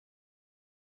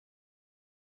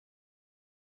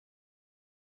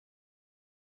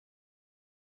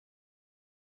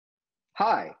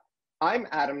Hi, I'm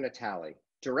Adam Natali,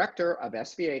 Director of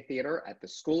SVA Theater at the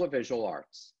School of Visual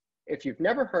Arts. If you've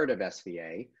never heard of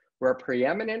SVA, we're a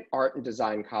preeminent art and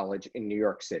design college in New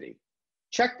York City.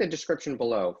 Check the description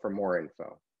below for more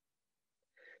info.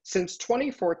 Since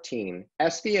 2014,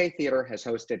 SVA Theater has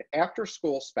hosted After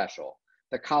School Special,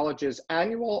 the college's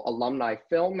annual alumni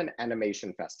film and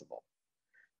animation festival.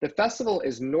 The festival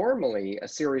is normally a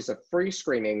series of free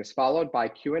screenings followed by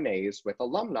Q&As with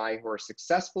alumni who are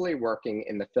successfully working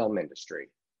in the film industry.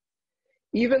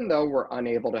 Even though we're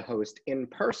unable to host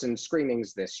in-person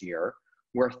screenings this year,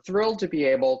 we're thrilled to be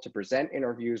able to present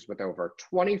interviews with over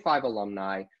 25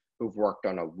 alumni who've worked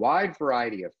on a wide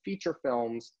variety of feature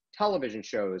films, television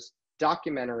shows,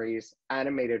 documentaries,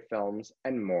 animated films,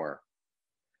 and more.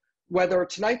 Whether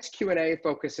tonight's Q&A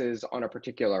focuses on a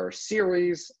particular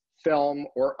series, film,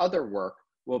 or other work,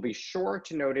 we'll be sure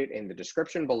to note it in the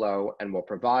description below and will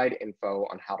provide info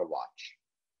on how to watch.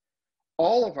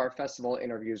 All of our festival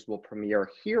interviews will premiere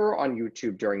here on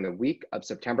YouTube during the week of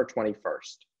September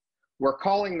 21st. We're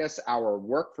calling this our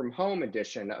work from home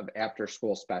edition of After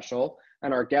School Special,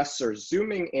 and our guests are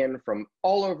zooming in from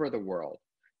all over the world,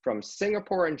 from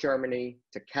Singapore and Germany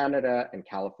to Canada and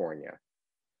California.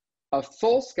 A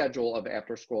full schedule of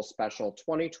After School Special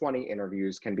 2020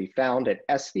 interviews can be found at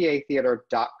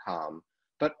svatheater.com,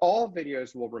 but all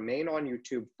videos will remain on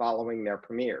YouTube following their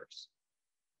premieres.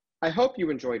 I hope you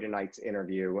enjoyed tonight's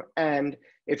interview, and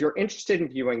if you're interested in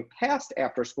viewing past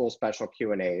After School Special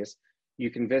Q&As, you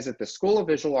can visit the School of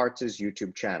Visual Arts'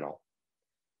 YouTube channel.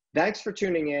 Thanks for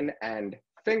tuning in, and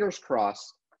fingers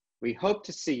crossed, we hope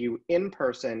to see you in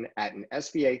person at an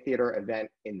SVA Theater event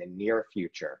in the near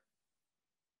future.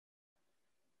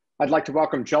 I'd like to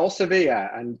welcome Joel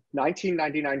Sevilla, a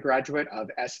 1999 graduate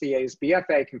of SVA's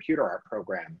BFA Computer Art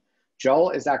program. Joel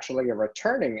is actually a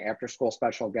returning after-school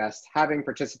special guest, having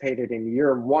participated in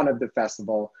year one of the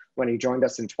festival when he joined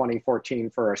us in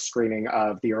 2014 for a screening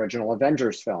of the original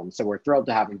Avengers film, so we're thrilled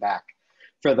to have him back.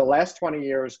 For the last 20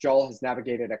 years, Joel has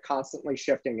navigated a constantly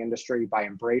shifting industry by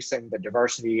embracing the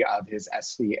diversity of his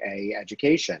SVA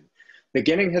education.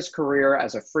 Beginning his career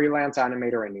as a freelance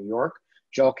animator in New York,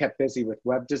 Joel kept busy with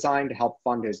web design to help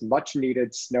fund his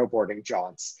much-needed snowboarding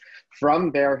jaunts. From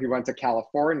there, he went to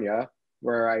California,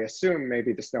 where I assume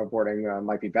maybe the snowboarding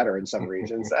might be better in some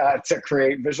regions, to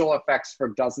create visual effects for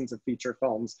dozens of feature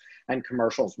films and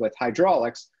commercials with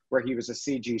hydraulics, where he was a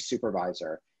CG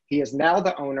supervisor. He is now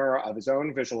the owner of his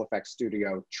own visual effects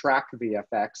studio, Track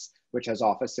VFX, which has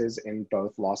offices in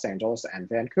both Los Angeles and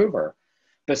Vancouver.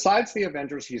 Besides the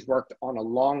Avengers, he's worked on a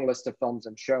long list of films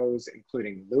and shows,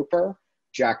 including Looper,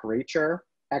 Jack Reacher,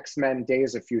 X-Men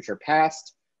Days of Future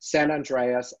Past, San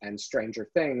Andreas, and Stranger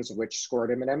Things, which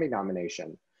scored him an Emmy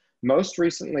nomination. Most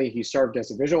recently, he served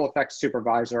as a visual effects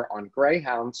supervisor on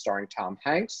Greyhound, starring Tom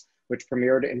Hanks, which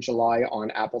premiered in July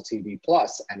on Apple TV+,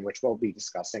 and which we'll be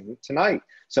discussing tonight.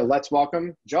 So let's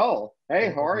welcome Joel.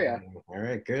 Hey, how are you? All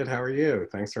right, good. How are you?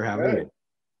 Thanks for having me.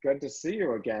 Good to see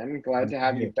you again. Glad to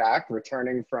have you back,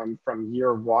 returning from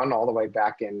year one all the way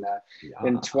back in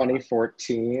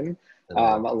 2014.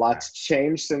 A lot's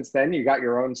changed since then. You got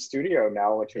your own studio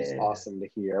now, which is awesome to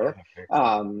hear.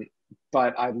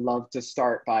 But I'd love to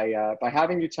start by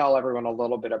having you tell everyone a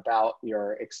little bit about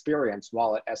your experience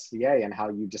while at SVA and how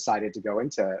you decided to go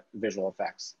into visual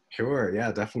effects. Sure,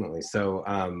 yeah, definitely. So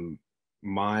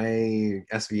my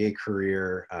SVA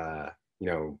career,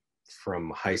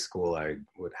 from high school, I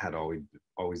had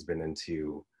always been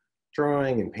into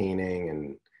drawing and painting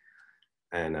and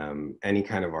any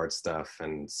kind of art stuff.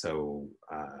 And so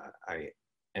I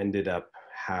ended up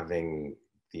having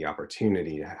the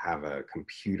opportunity to have a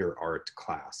computer art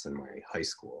class in my high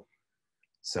school.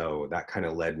 So that kind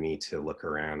of led me to look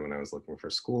around when I was looking for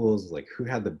schools, like who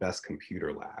had the best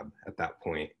computer lab at that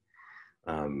point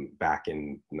back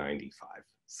in '95.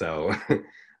 So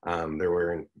there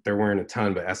weren't a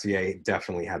ton, but SVA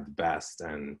definitely had the best.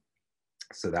 And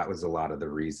so that was a lot of the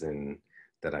reason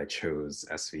that I chose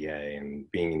SVA, and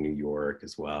being in New York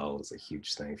as well was a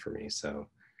huge thing for me. So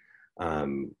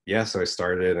so I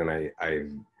started,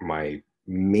 and my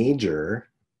major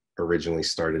originally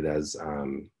started as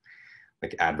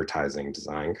like advertising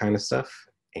design kind of stuff.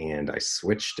 And I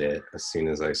switched it as soon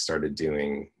as I started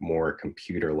doing more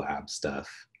computer lab stuff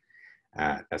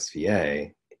at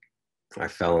SVA. I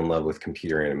fell in love with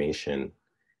computer animation,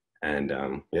 and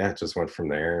it just went from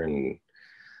there. And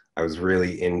I was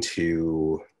really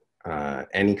into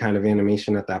any kind of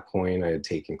animation at that point. I had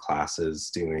taken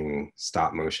classes doing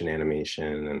stop motion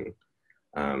animation,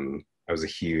 and I was a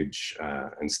huge,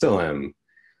 and still am,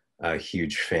 a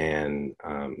huge fan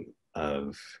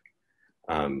of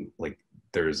like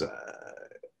there's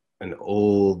an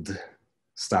old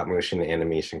stop motion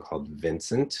animation called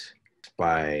Vincent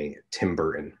by Tim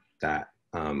Burton that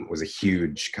was a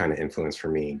huge kind of influence for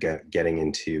me getting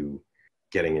into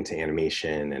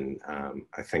animation, and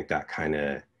I think that kind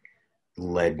of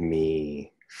led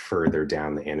me further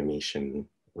down the animation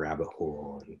rabbit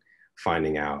hole and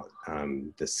finding out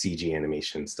the CG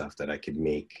animation stuff that I could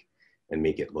make and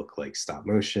make it look like stop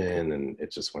motion, and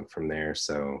it just went from there.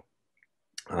 So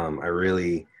I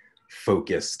really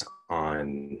focused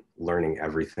on learning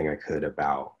everything I could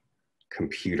about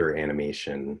computer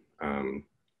animation.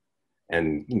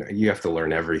 And you know, you have to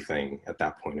learn everything at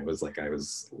that point. It was like I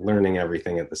was learning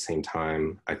everything at the same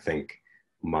time. I think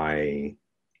my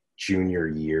junior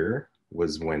year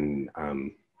was when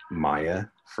Maya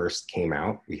first came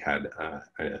out. We had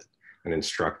an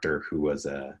instructor who was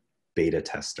a beta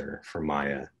tester for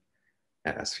Maya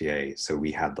at SVA. So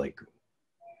we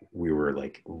were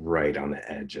like right on the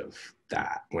edge of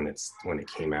that when it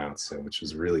came out. So which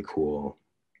was really cool.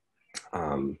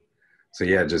 So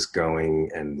yeah, just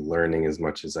going and learning as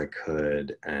much as I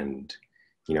could. And,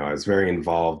 you know, I was very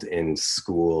involved in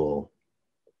school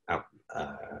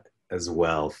as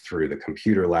well through the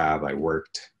computer lab. I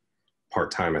worked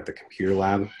part-time at the computer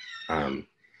lab. And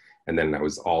then I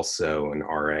was also an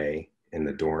RA in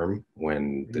the dorm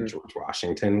when the George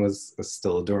Washington was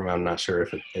still a dorm. I'm not sure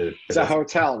if it's a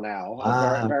hotel now,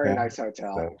 a very nice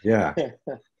hotel. So, yeah.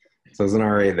 So I was an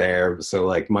RA there. So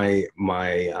like my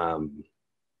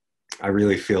I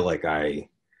really feel like I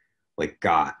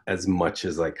got as much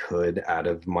as I could out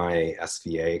of my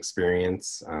SVA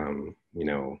experience. You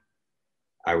know,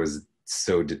 I was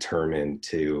so determined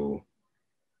to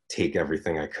take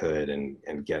everything I could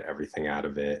and get everything out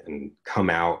of it and come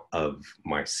out of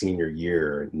my senior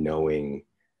year knowing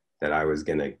that I was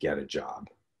gonna get a job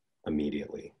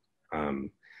immediately.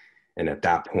 And at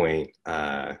that point,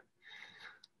 my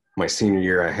senior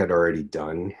year, I had already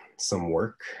done some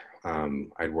work.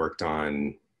 I'd worked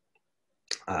on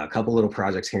a couple little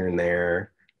projects here and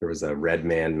there. There was a Red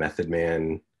Man, Method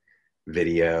Man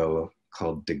video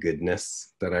called The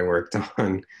Goodness that I worked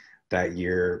on that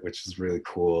year, which is really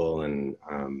cool. And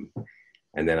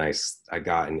then I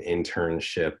got an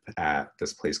internship at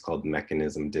this place called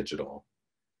Mechanism Digital,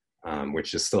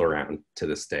 which is still around to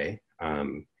this day.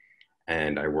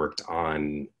 And I worked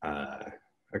on a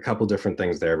couple different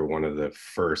things there, but one of the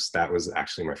first, that was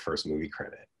actually my first movie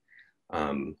credit.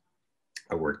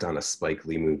 I worked on a Spike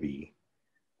Lee movie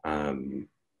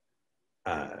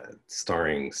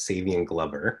starring Savion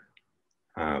Glover.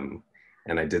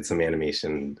 And I did some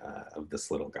animation of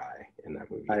this little guy in that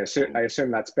movie. I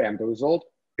assume that's Bamboozled?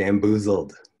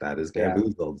 Bamboozled. That is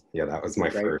Bamboozled. Yeah, that was my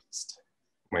first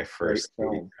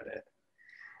movie credit.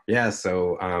 Yeah,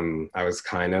 so I was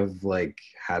kind of like,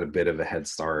 had a bit of a head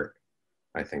start,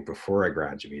 I think, before I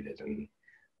graduated. And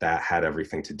that had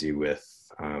everything to do with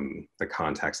the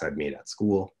contacts I'd made at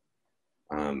school.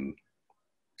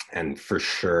 And for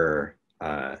sure,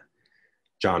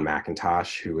 John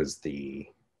McIntosh, who was the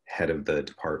head of the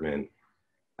department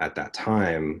at that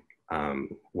time, I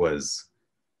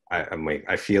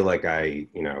feel like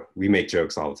you know, we make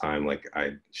jokes all the time, like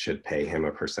I should pay him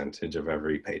a percentage of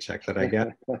every paycheck that I get.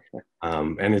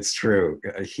 And it's true.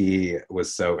 He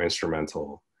was so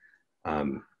instrumental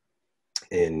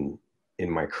in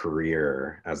my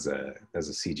career as a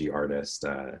CG artist.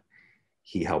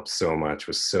 He helped so much,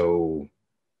 was so,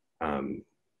 you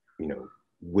know,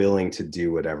 willing to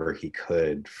do whatever he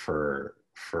could for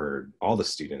all the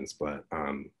students. But,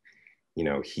 you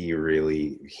know, he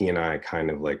and I kind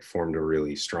of like formed a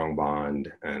really strong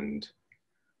bond. And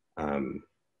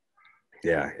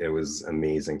yeah, it was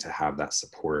amazing to have that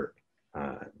support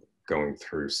going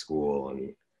through school.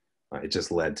 And it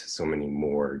just led to so many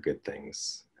more good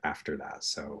things after that.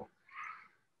 So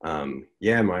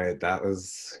yeah, that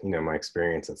was, you know, my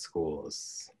experience at school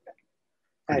is.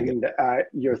 And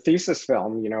your thesis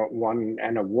film, you know, won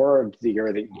an award the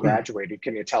year that you graduated.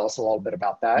 Can you tell us a little bit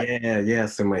about that? Yeah.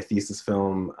 So my thesis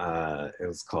film, it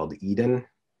was called Eden,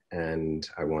 and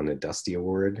I won a Dusty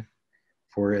Award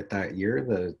for it that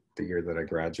year, the year that I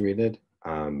graduated.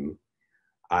 A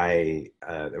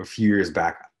few years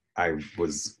back, I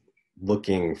was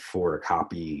looking for a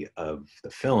copy of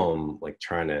the film, like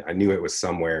I knew it was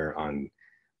somewhere on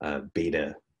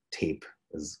beta tape,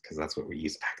 because that's what we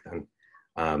used back then.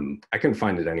 I couldn't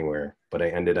find it anywhere, but I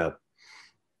ended up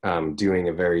doing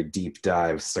a very deep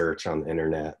dive search on the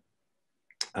internet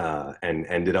and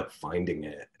ended up finding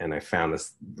it. And I found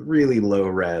this really low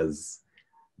res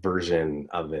version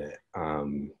of it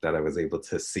that I was able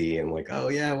to see, and like, oh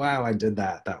yeah, wow, I did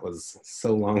that. That was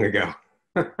so long ago.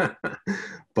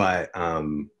 But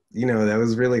you know, that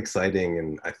was really exciting.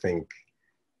 And I think,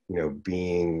 you know,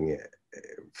 being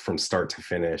from start to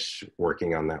finish,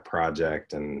 working on that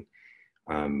project, and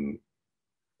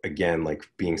again, like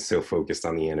being so focused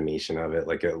on the animation of it,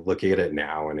 like looking at it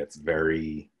now, and it's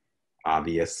very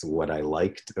obvious what I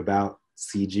liked about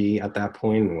CG at that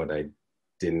point and what I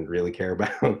didn't really care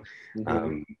about.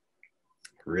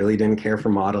 Really didn't care for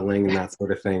modeling and that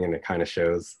sort of thing, and it kind of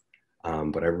shows.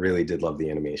 But I really did love the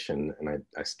animation, and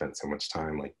I spent so much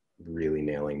time like really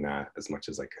nailing that as much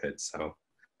as I could. So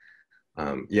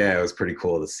yeah, it was pretty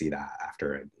cool to see that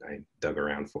after I dug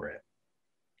around for it.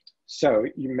 So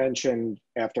you mentioned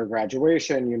after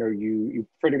graduation, you know, you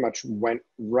pretty much went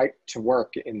right to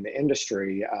work in the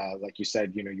industry. Like you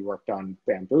said, you know, you worked on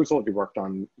Bamboozled, you worked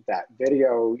on that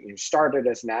video, you started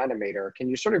as an animator. Can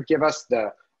you sort of give us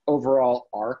the overall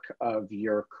arc of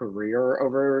your career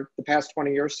over the past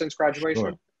 20 years since graduation?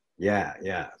 Sure.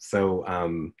 Yeah. So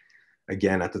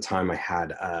again, at the time I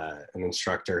had an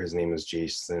instructor, his name was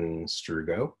Jason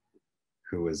Strugo,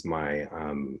 who was my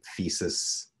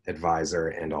thesis advisor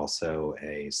and also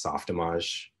a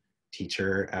softimage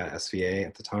teacher at SVA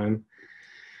at the time.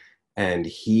 And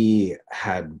he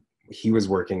was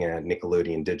working at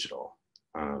Nickelodeon Digital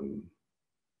and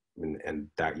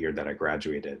that year that I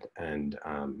graduated. And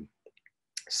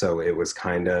so it was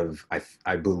kind of,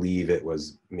 I believe it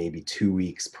was maybe 2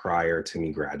 weeks prior to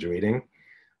me graduating.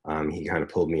 He kind of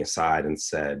pulled me aside and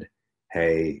said,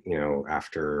 hey, you know,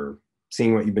 after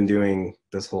seeing what you've been doing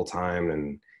this whole time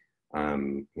and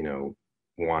you know,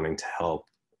 wanting to help,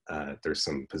 there's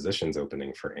some positions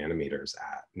opening for animators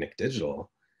at Nick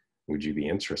Digital. Would you be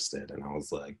interested? And I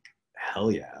was like,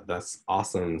 hell yeah, that's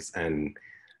awesome. And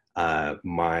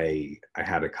I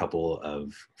had a couple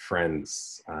of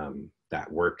friends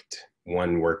that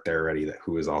one worked there already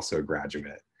who was also a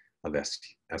graduate of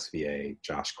SVA,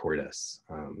 Josh Cordes.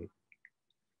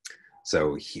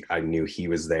 So I knew he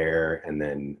was there. And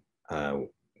then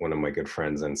one of my good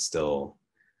friends and still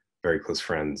very close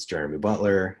friends, Jeremy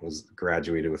Butler, was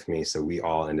graduated with me. So we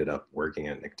all ended up working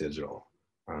at Nick Digital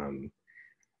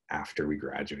after we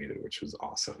graduated, which was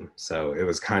awesome. So it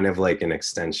was kind of like an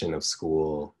extension of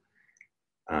school,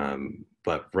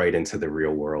 but right into the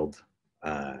real world,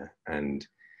 and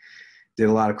did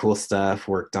a lot of cool stuff,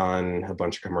 worked on a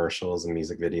bunch of commercials and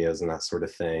music videos and that sort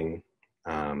of thing.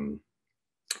 And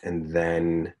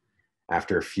then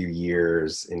after a few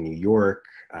years in New York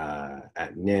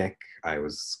at Nick, I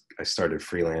started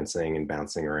freelancing and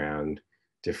bouncing around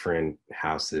different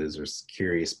houses, or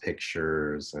Curious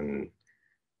Pictures and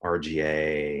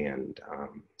RGA and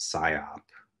PSYOP, a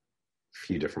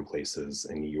few different places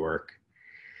in New York.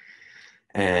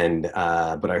 And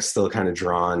but I was still kind of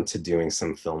drawn to doing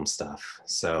some film stuff.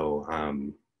 So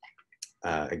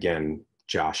again,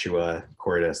 Joshua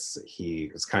Cordes, he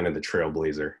was kind of the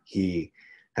trailblazer. He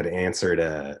had answered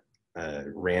a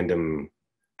random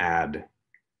ad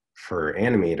for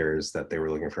animators, that they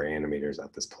were looking for animators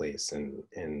at this place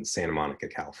in Santa Monica,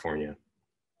 California.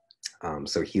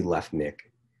 So he left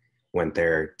Nick, went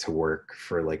there to work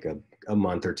for like a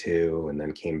month or two, and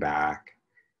then came back.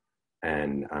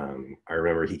 And I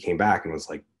remember he came back and was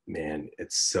like, man,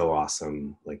 it's so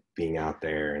awesome, like being out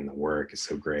there, and the work is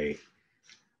so great.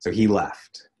 So he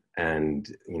left. And,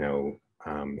 you know,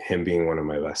 him being one of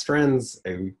my best friends,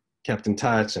 I kept in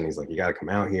touch, and he's like, you got to come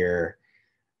out here.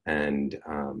 And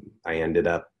I ended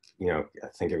up, you know, I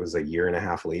think it was a year and a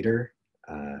half later,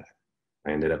 I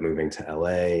ended up moving to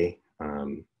LA,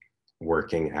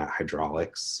 working at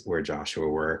Hydraulics where Joshua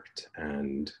worked.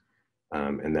 And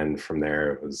then from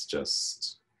there, it was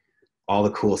just all the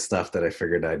cool stuff that I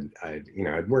figured I'd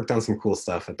worked on some cool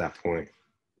stuff at that point.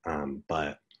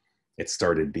 But it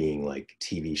started being like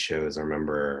TV shows. I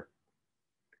remember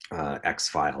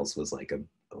X-Files was like a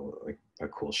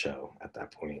cool show at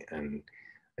that point. And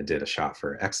I did a shot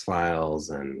for X-Files.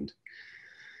 And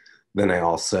then I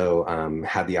also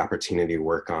had the opportunity to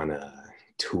work on a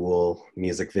Tool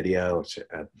music video, which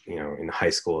you know, in high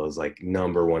school I was like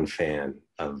 #1 fan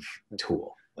of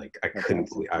Tool. Like I couldn't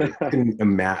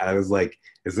imagine. I was like,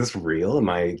 is this real? Am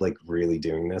I like really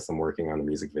doing this? I'm working on a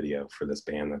music video for this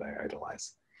band that I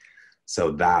idolize. So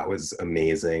that was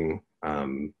amazing.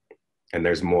 And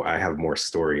there's more, I have more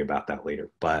story about that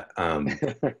later, but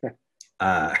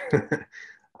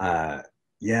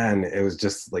yeah, and it was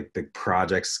just like the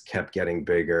projects kept getting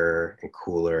bigger and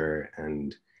cooler,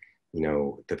 and you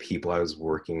know, the people I was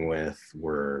working with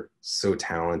were so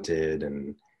talented,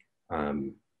 and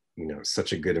you know,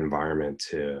 such a good environment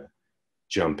to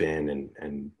jump in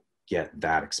and get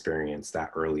that experience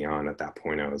that early on. At that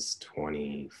point I was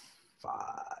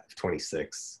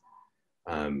 26,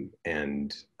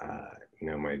 and you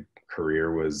know, my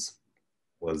career was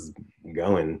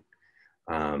going.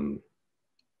 Um,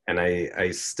 and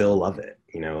I still love it.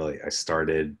 You know, like I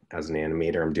started as an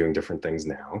animator. I'm doing different things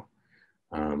now,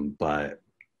 but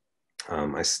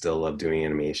I still love doing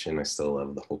animation. I still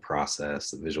love the whole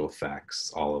process, the visual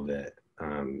effects, all of it.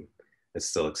 It's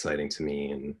still exciting to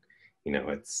me, and you know,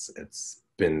 it's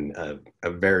been a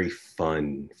very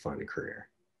fun career.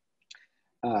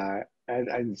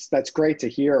 And that's great to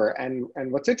hear.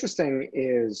 And what's interesting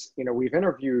is, you know, we've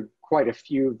interviewed quite a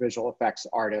few visual effects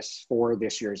artists for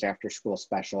this year's After School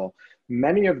Special.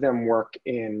 Many of them work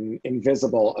in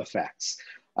invisible effects.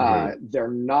 They're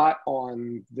not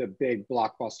on the big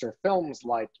blockbuster films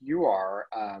like you are,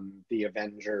 the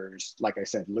Avengers, like I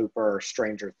said, Looper,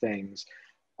 Stranger Things.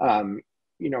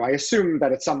 You know, I assume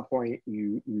that at some point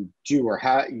you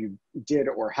did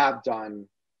or have done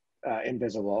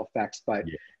invisible effects, but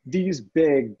Yeah. these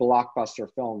big blockbuster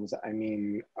films, I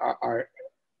mean,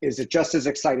 is it just as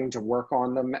exciting to work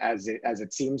on them as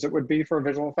it seems it would be for a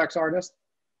visual effects artist?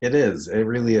 It is. It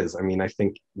really is. I mean, I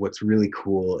think what's really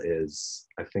cool is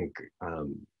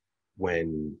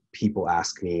when people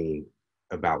ask me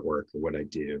about work or what I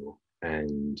do,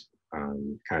 and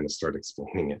kind of start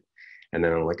explaining it, and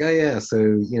then I'm like, oh yeah, so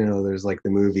you know, there's like the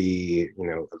movie, you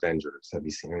know, Avengers. Have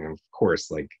you seen it? And of course,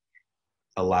 like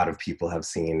a lot of people have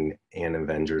seen an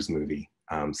Avengers movie,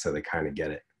 so they kind of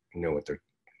get it, know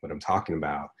what I'm talking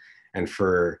about, and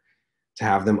to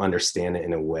have them understand it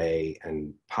in a way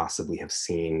and possibly have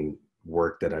seen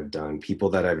work that I've done, people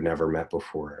that I've never met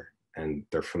before, and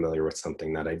they're familiar with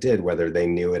something that I did, whether they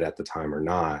knew it at the time or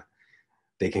not,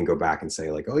 they can go back and say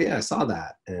like, oh yeah, I saw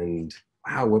that, and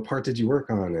wow, what part did you work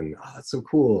on? And oh, that's so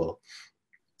cool.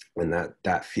 And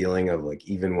that feeling of like,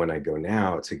 even when I go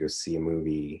now to go see a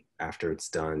movie after it's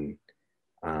done,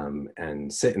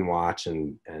 and sit and watch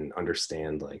and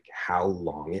understand like how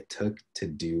long it took to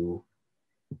do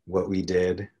what we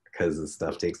did, because the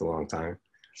stuff takes a long time.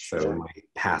 So it Sure. might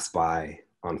pass by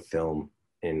on film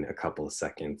in a couple of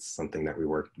seconds, something that we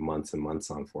worked months and months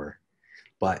on for.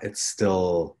 But it's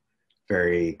still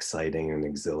very exciting and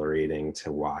exhilarating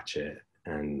to watch it,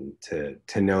 and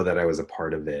to know that I was a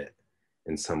part of it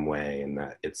in some way, and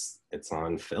that it's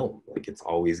on film. Like it's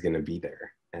always going to be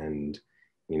there. And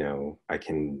you know, I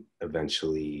can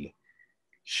eventually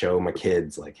show my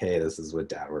kids like, hey, this is what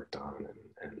dad worked on,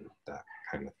 and that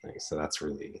kind of thing. So that's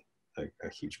really a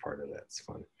huge part of it. It's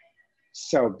fun.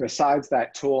 So besides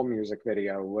that Tool music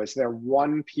video, was there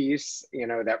one piece, you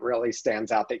know, that really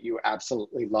stands out that you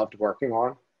absolutely loved working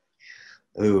on?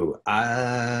 Ooh,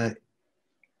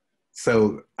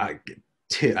 so I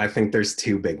think there's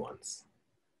two big ones,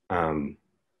 um,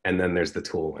 and then there's the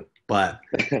Tool one. But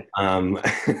um,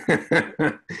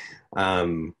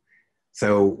 um,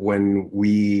 so when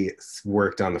we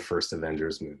worked on the first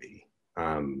Avengers movie,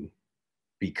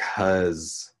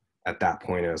 because at that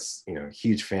point I was, you know, a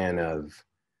huge fan of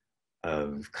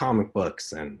comic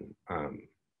books, and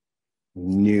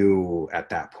knew at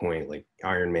that point like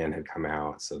Iron Man had come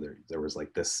out, so there was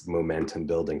like this momentum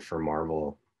building for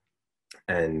Marvel,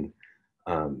 and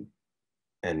um,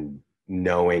 and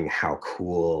knowing how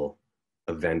cool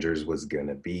Avengers was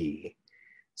gonna be,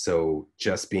 so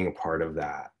just being a part of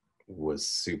that was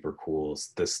super cool.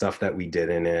 The stuff that we did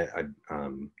in it,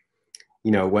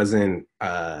 you know, it wasn't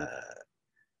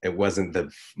the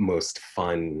most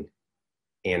fun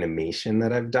animation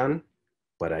that I've done,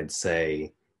 but I'd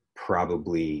say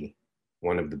probably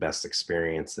one of the best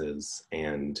experiences,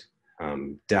 and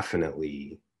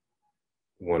definitely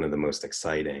one of the most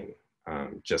exciting,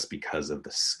 just because of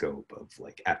the scope of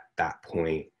like at that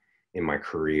point in my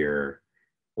career,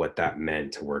 what that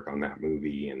meant to work on that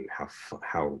movie, and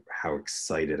how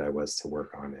excited I was to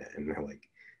work on it, and like,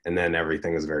 and then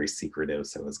everything was very secretive,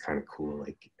 so it was kind of cool.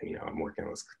 Like, you know, I'm working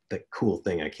on this cool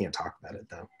thing. I can't talk about it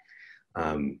though.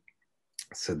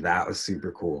 So that was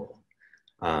super cool.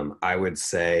 I would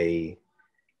say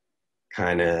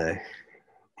kind of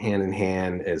hand in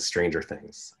hand is Stranger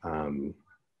Things.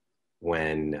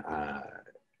 When,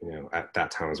 you know, at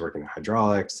that time I was working in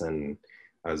hydraulics, and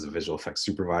I was a visual effects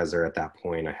supervisor. At that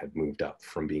point, I had moved up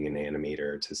from being an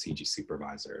animator to CG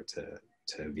supervisor to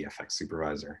VFX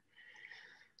supervisor.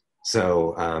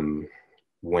 So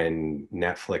when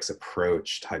Netflix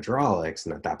approached hydraulics,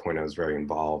 and at that point I was very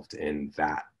involved in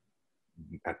that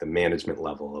at the management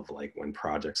level of like when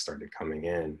projects started coming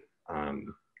in,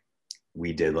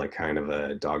 we did like kind of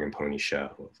a dog and pony show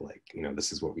of like, you know,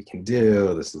 this is what we can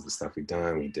do. This is the stuff we've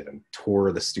done. We did a tour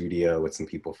of the studio with some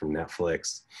people from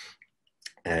Netflix.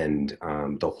 And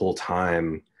the whole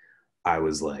time I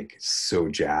was like so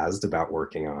jazzed about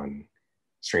working on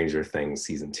Stranger Things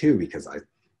season 2, because I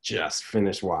just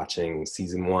finished watching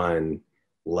season 1,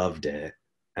 loved it.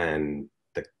 And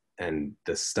and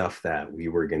the stuff that we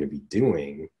were going to be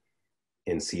doing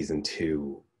in season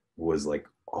 2 was like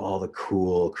all the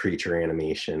cool creature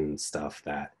animation stuff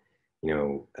that, you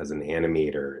know, as an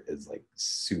animator is like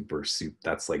super,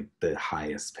 that's like the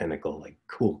highest pinnacle, like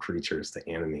cool creatures to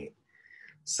animate.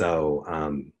 So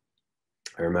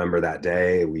I remember that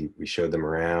day we showed them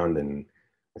around, and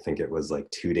I think it was like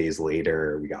 2 days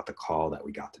later we got the call that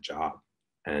we got the job,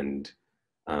 and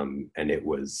it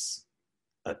was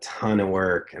a ton of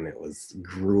work, and it was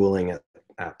grueling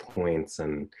at points,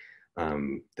 and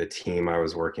the team I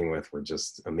was working with were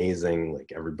just amazing.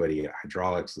 Like everybody at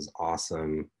hydraulics was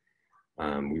awesome.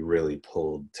 We really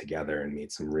pulled together and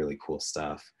made some really cool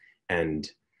stuff, and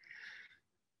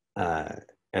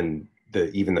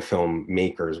even the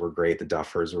filmmakers were great. The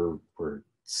Duffers were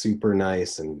super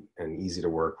nice and easy to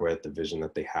work with. The vision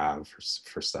that they have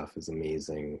for stuff is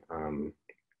amazing.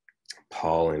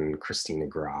 Paul and Christina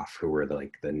Groff, who were the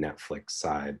Netflix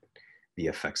side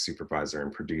VFX supervisor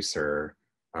and producer,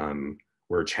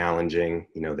 were challenging.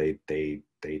 You know,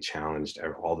 they challenged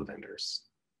all the vendors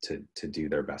to do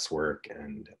their best work,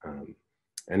 and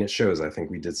it shows. I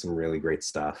think we did some really great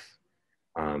stuff.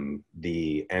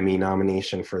 The Emmy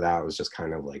nomination for that was just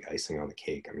kind of like icing on the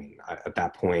cake. I mean, at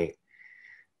that point,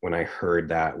 when I heard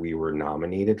that we were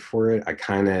nominated for it, I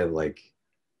kind of like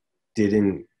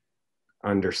didn't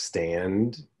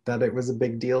understand that it was a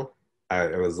big deal.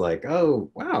 I was like, oh,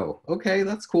 wow, okay,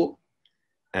 that's cool.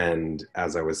 And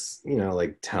as I was, you know,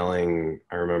 like I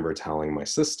remember telling my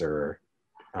sister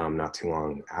not too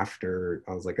long after,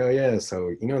 I was like, oh yeah, so,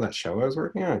 you know, that show I was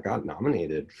working on, I got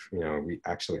nominated. You know,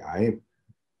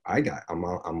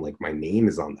 I'm like, my name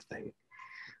is on the thing.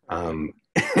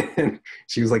 And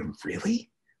she was like, really?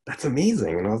 That's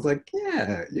amazing. And I was like,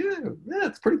 yeah,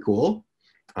 it's pretty cool.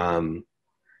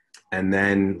 And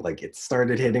then like it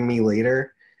started hitting me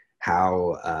later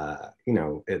how you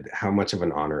know, how much of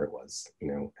an honor it was, you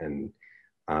know, and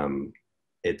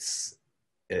it's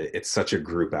such a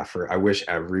group effort. I wish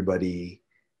everybody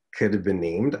could have been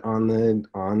named on the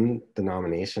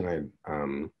nomination.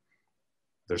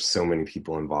 There's so many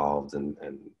people involved, and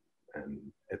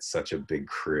it's such a big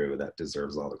crew that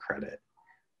deserves all the credit.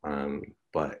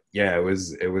 But yeah, it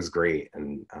was great.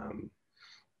 And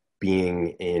being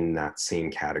in that same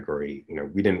category, you know,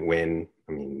 we didn't win.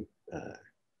 I mean,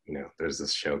 you know, there's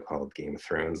this show called Game of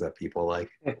Thrones that people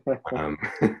like,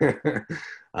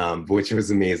 which was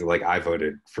amazing. Like I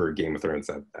voted for Game of Thrones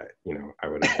that you know, I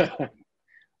would have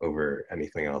over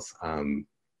anything else.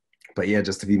 But yeah,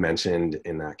 just to be mentioned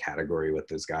in that category with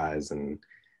those guys, and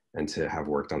to have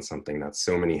worked on something that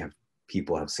so many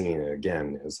people have seen,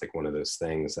 again, is like one of those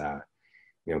things that,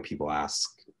 you know, people ask,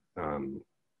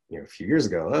 you know, a few years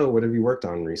ago, oh, what have you worked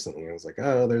on recently? I was like,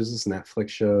 oh, there's this Netflix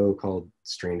show called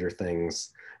Stranger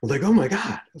Things. I was like, oh my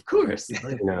God, of course.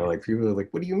 You know, like people are like,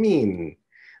 what do you mean?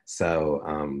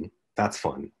 So that's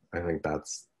fun. I think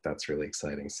that's really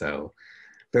exciting. So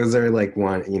those are like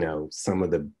you know, some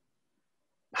of the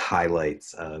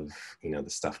highlights of, you know, the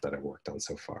stuff that I've worked on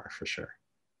so far, for sure.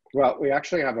 Well, we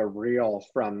actually have a reel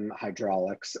from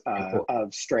hydraulics Cool.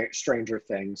 of Stranger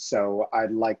Things, so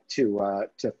I'd like to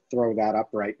throw that up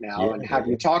right now and have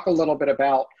you talk a little bit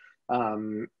about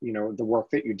you know, the work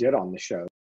that you did on the show.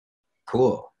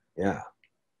 Cool. Yeah.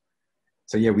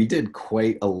 So yeah, we did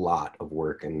quite a lot of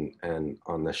work and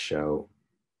on this show,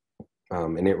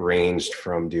 and it ranged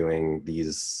from doing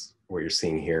these. What you're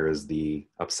seeing here is the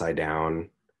upside down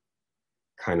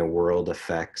kind of world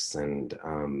effects, and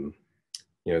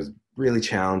you know, it's really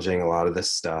challenging. A lot of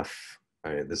this stuff,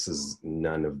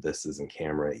 none of this is in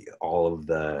camera. All of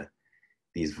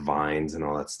these vines and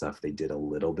all that stuff, they did a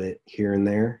little bit here and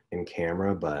there in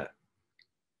camera, but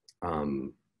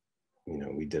you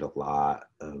know, we did a lot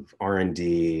of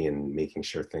R&D and making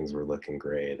sure things were looking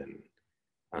great.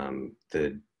 And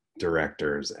the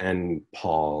directors and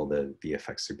Paul, the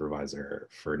VFX supervisor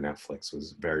for Netflix,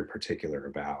 was very particular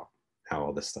about how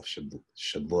all this stuff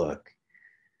should look.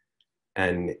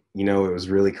 And, you know, it was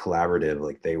really collaborative.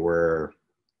 Like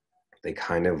they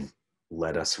kind of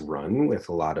let us run with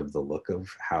a lot of the look of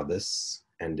how this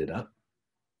ended up.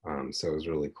 So it was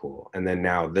really cool. And then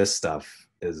now this stuff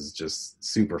is just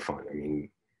super fun. I mean,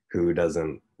 who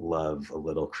doesn't love a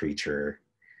little creature,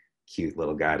 cute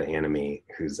little guy to animate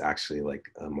who's actually like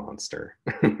a monster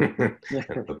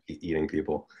eating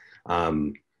people?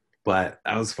 But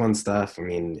that was fun stuff. I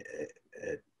mean,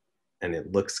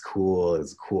 it looks cool.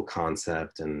 It's a cool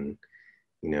concept. And,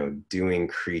 you know, doing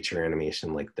creature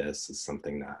animation like this is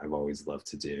something that I've always loved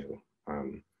to do.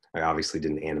 I obviously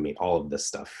didn't animate all of this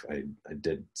stuff. I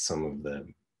did some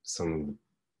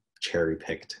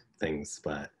cherry-picked things,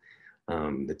 but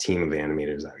The team of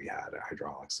animators that we had at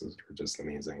Hydraulics were just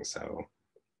amazing. So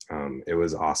it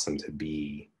was awesome to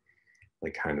be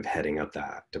like kind of heading up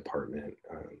that department.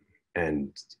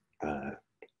 And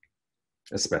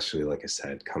especially, like I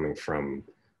said, coming from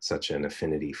such an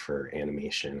affinity for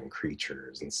animation and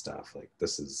creatures and stuff, like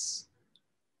this is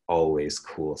always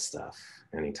cool stuff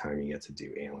anytime you get to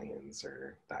do aliens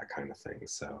or that kind of thing.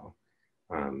 So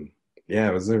yeah,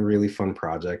 it was a really fun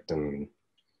project, and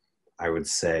I would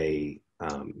say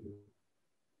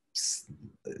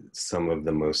some of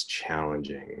the most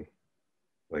challenging.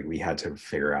 Like we had to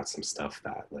figure out some stuff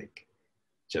that like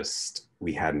just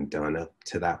we hadn't done up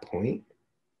to that point,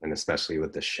 and especially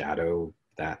with the shadow,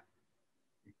 that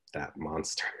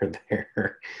monster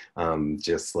there,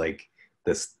 just like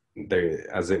this there,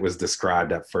 as it was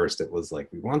described at first, it was like,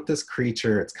 we want this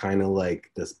creature, it's kind of like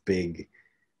this big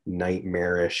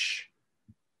nightmarish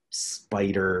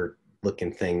spider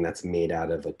looking thing that's made out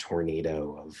of a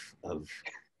tornado of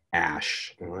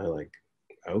ash. And we're like,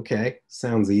 okay,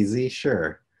 sounds easy,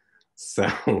 sure. So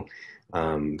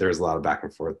there's a lot of back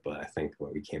and forth, but I think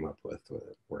what we came up with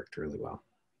worked really well.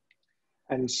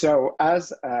 And so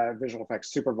as a visual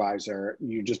effects supervisor,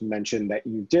 you just mentioned that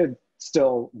you did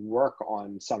still work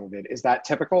on some of it. Is that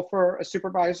typical for a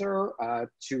supervisor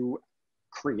to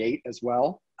create as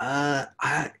well?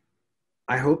 I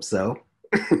hope so.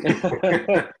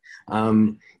 You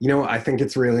know, I think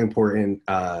it's really important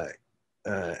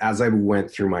as I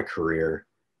went through my career,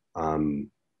 you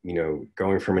know,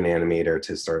 going from an animator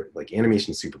to start like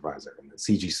animation supervisor and then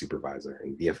CG supervisor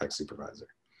and VFX supervisor,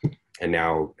 and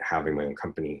now having my own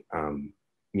company,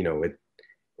 you know,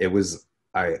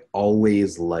 I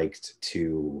always liked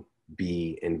to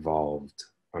be involved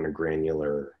on a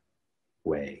granular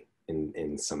way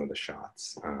in some of the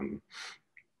shots,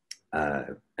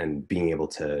 and being able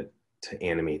to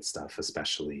animate stuff,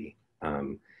 especially.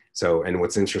 So, and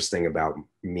what's interesting about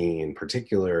me in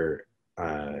particular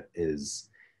is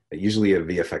that usually a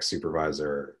VFX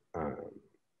supervisor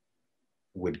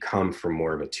would come from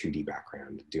more of a 2D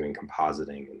background, doing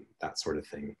compositing and that sort of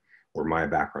thing, where my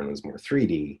background was more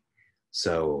 3D.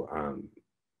 So,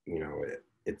 you know,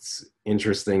 it's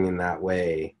interesting in that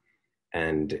way.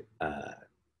 And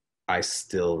I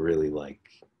still really like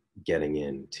getting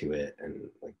into it and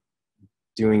like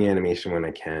doing animation when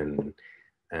I can.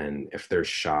 And if there's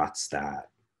shots that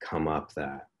come up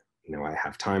that, you know, I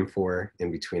have time for in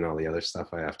between all the other stuff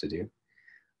I have to do,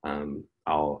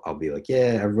 I'll be like,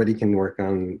 yeah, everybody can work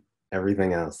on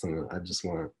everything else, and I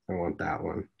want that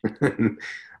one.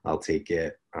 I'll take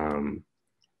it.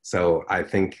 So I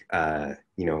think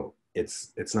you know,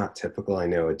 it's not typical. I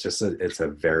know it's a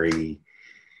very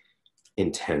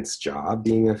intense job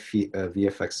being a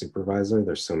VFX supervisor.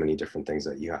 There's so many different things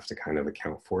that you have to kind of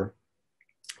account for,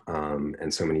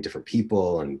 and so many different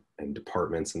people and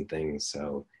departments and things.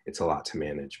 So it's a lot to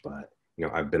manage, but you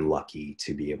know, I've been lucky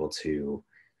to be able to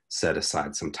set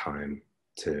aside some time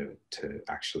to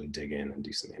actually dig in and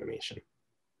do some animation.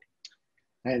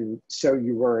 And so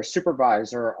you were a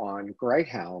supervisor on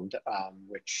Greyhound,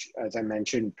 which, as I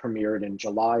mentioned, premiered in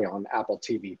July on Apple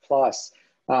TV Plus.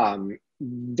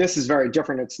 This is very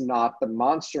different. It's not the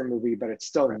monster movie, but it's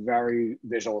still very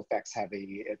visual effects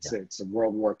heavy. It's a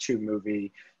World War II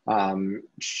movie,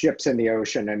 ships in the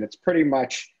ocean, and it's pretty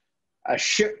much a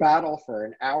ship battle for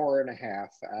an hour and a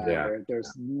half.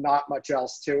 There's not much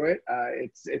else to it.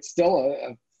 It's still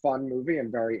a fun movie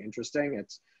and very interesting.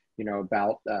 It's, you know,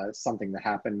 about something that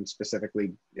happened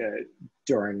specifically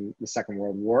during the Second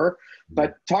World War.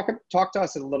 But talk to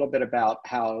us a little bit about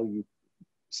how you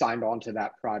signed on to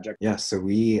that project. Yeah, so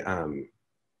we,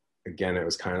 again, it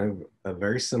was kind of a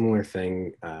very similar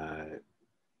thing.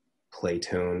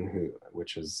 Playtone,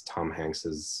 which is Tom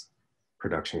Hanks's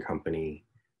production company,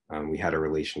 we had a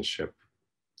relationship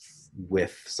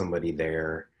with somebody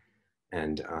there,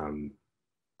 and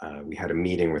we had a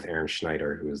meeting with Aaron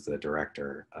Schneider, who is the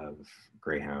director of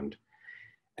Greyhound,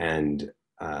 and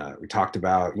we talked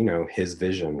about, you know, his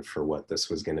vision for what this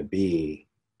was going to be,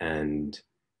 and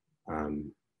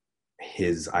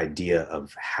his idea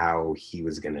of how he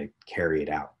was going to carry it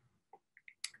out.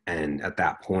 And at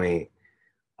that point,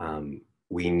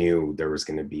 we knew there was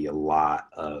going to be a lot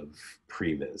of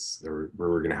previs. We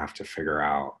were going to have to figure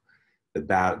out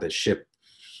the ship,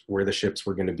 where the ships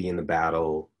were going to be in the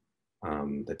battle,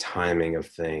 the timing of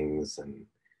things, and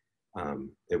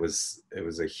it was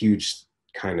a huge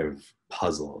kind of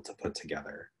puzzle to put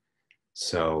together.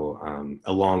 So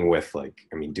along with, like,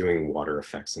 I mean, doing water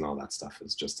effects and all that stuff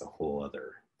is just a whole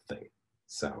other thing.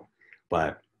 So,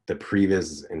 but the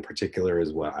previs in particular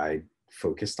is what I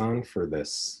focused on for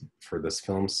this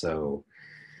film. So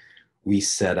we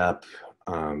set up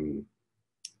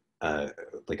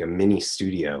like a mini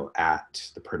studio at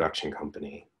the production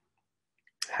company.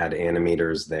 Had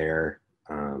animators there,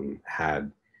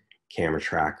 had camera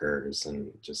trackers,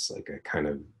 and just like a kind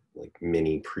of like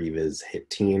mini previs hit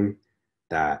team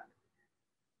that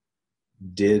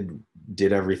did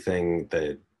everything,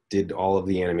 that did all of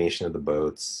the animation of the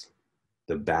boats,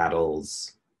 the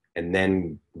battles, and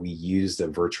then we used a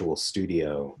virtual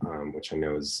studio, which I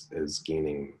know is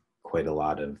gaining quite a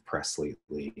lot of press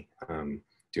lately,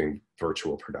 doing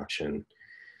virtual production.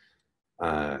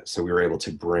 So we were able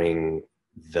to bring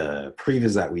the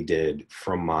previs that we did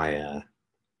from Maya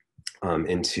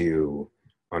into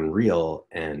Unreal,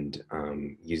 and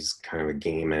use kind of a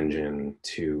game engine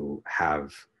to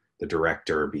have the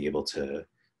director be able to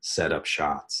set up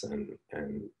shots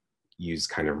and use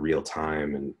kind of real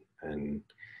time, and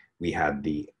we had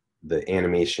the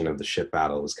animation of the ship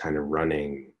battle was kind of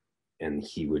running, and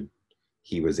he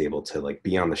was able to like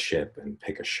be on the ship and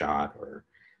pick a shot, or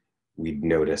we'd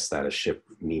notice that a ship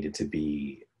needed to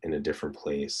be in a different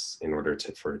place in order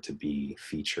for it to be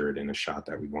featured in a shot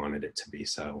that we wanted it to be.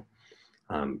 So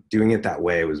doing it that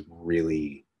way was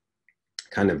really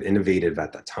kind of innovative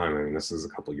at that time. I mean, this is a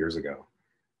couple years ago.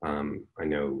 I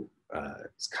know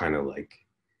it's kind of like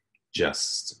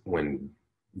just when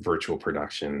virtual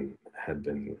production had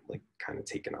been like kind of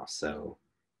taken off. So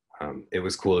it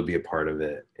was cool to be a part of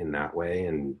it in that way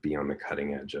and be on the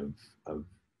cutting edge of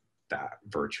that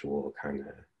virtual kind of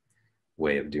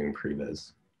way of doing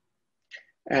previs.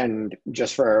 And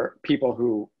just for people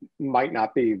who might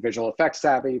not be visual effects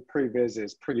savvy, previs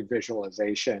is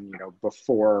pre-visualization, you know,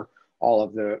 before all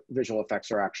of the visual effects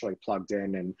are actually plugged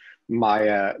in. And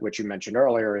Maya, which you mentioned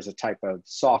earlier, is a type of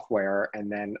software.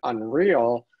 And then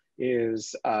Unreal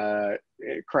is,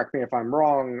 correct me if I'm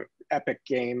wrong, Epic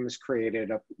Games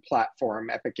created a platform,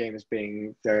 Epic Games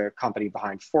being the company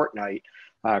behind Fortnite,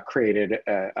 created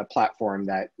a platform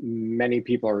that many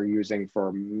people are using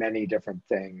for many different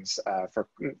things,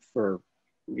 for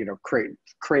you know,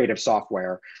 creative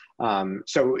software.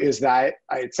 So is that,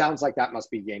 it sounds like that must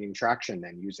be gaining traction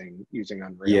then, using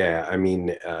Unreal. Yeah, I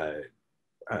mean,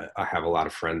 I have a lot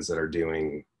of friends that are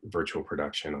doing virtual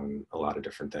production on a lot of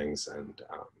different things, and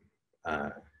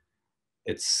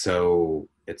it's so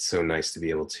nice to be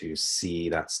able to see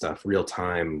that stuff real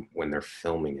time when they're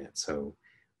filming it. So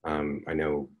I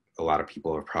know a lot of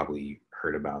people have probably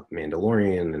heard about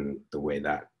Mandalorian and the way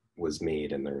that was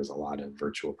made, and there was a lot of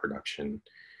virtual production,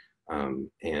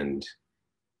 and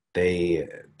the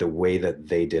way that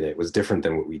they did it was different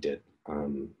than what we did,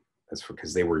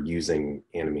 because they were using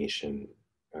animation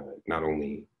not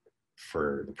only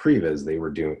for the previs, they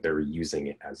were using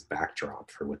it as backdrop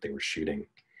for what they were shooting.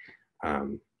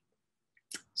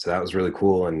 So that was really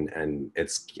cool, and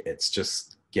it's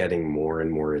just getting more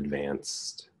and more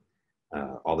advanced.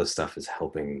 All this stuff is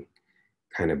helping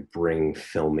kind of bring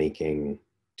filmmaking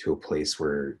to a place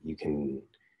where you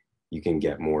can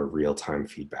get more real-time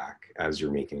feedback as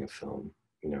you're making a film.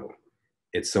 You know,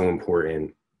 it's so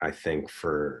important, I think,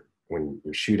 for when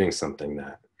you're shooting something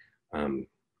that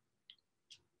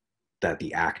that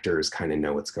the actors kind of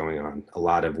know what's going on. A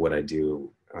lot of what I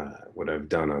do, what I've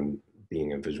done on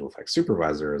being a visual effects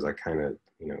supervisor, is I kind of,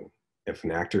 you know, if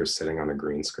an actor is sitting on a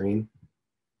green screen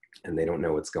and they don't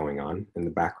know what's going on in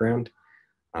the background,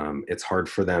 it's hard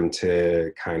for them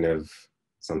to kind of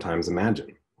sometimes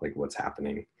imagine like what's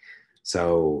happening.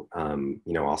 So,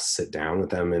 you know, I'll sit down with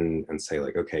them and say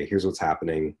like, okay, here's what's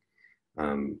happening.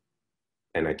 And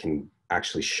I can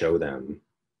actually show them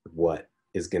what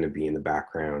is going to be in the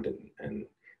background and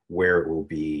where it will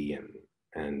be.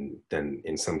 And then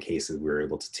in some cases, we're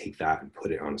able to take that and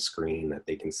put it on a screen that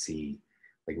they can see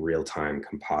like real-time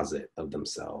composite of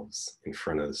themselves in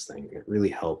front of this thing. And it really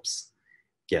helps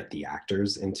get the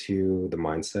actors into the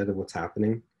mindset of what's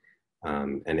happening.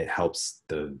 And it helps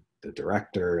the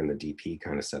director and the DP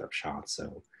kind of set up shots.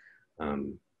 So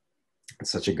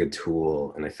it's such a good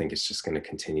tool. And I think it's just going to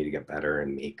continue to get better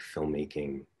and make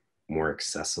filmmaking more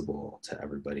accessible to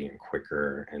everybody and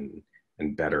quicker and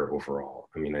better overall.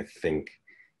 I mean, I think,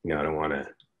 you know, I don't want to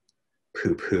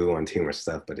poo-poo on too much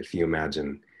stuff, but if you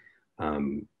imagine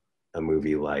a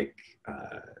movie like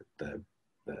the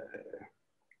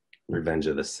Revenge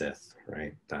of the Sith,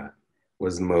 right? That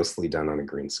was mostly done on a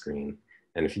green screen.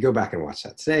 And if you go back and watch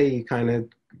that today, you kind of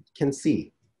can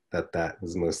see that that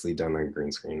was mostly done on a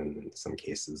green screen. And in some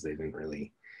cases, they didn't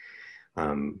really,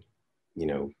 you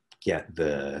know, get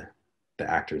the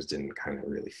actors didn't kind of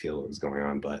really feel what was going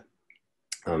on. But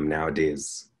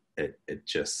nowadays,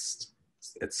 it's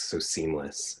so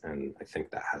seamless. And I think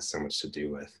that has so much to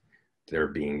do with there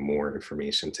being more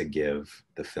information to give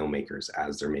the filmmakers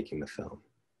as they're making the film.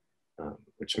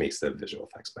 which makes the visual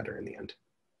effects better in the end.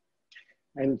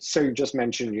 And so you just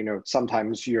mentioned,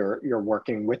 sometimes you're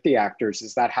working with the actors.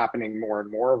 Is that happening more and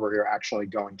more, where you're actually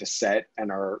going to set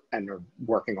and are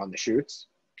working on the shoots?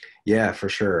 Yeah, for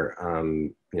sure.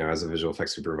 As a visual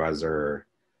effects supervisor,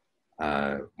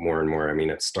 more and more. I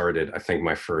mean, it started, I think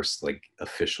my first like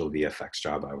official VFX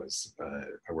job, I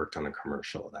worked on a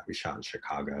commercial that we shot in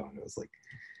Chicago, and it was like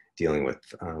dealing with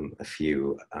a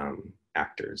few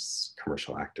actors,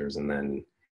 commercial actors, and then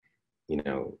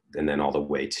all the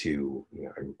way to,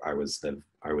 I was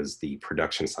the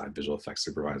production side visual effects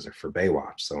supervisor for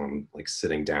Baywatch. So I'm like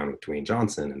sitting down with Dwayne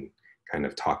Johnson and kind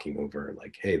of talking over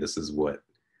like, hey, this is what,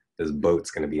 this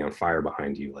boat's going to be on fire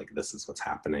behind you. Like, this is what's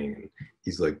happening. And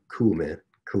he's like, cool, man,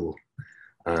 cool.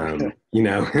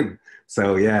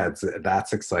 So yeah,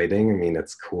 that's exciting. I mean,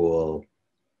 it's cool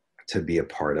to be a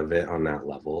part of it on that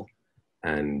level,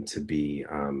 and to be,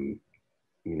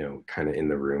 kind of in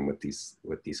the room with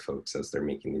these folks as they're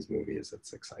making these movies.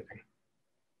 It's exciting.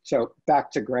 So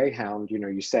back to Greyhound,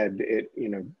 you said it,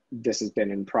 this has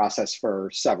been in process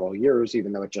for several years,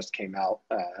 even though it just came out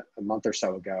a month or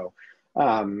so ago.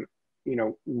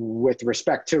 With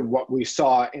respect to what we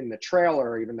saw in the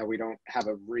trailer, even though we don't have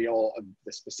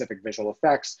the specific visual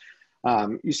effects,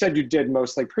 you said you did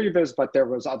mostly previs, but there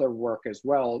was other work as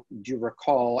well. Do you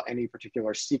recall any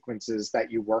particular sequences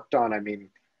that you worked on? I mean,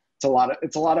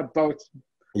 it's a lot of boats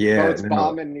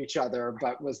bombing each other,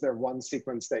 but was there one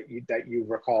sequence that you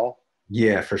recall?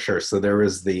 Yeah, for sure. So there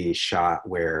was the shot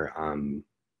where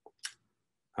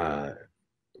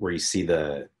you see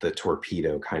the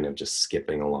torpedo kind of just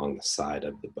skipping along the side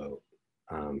of the boat,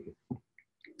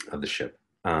 of the ship.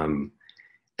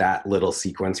 That little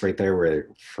sequence right there where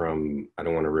I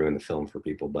don't want to ruin the film for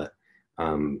people, but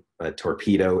a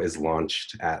torpedo is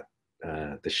launched at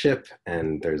the ship,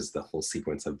 and there's the whole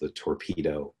sequence of the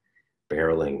torpedo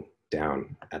barreling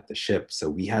down at the ship. So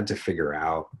we had to figure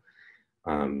out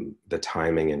the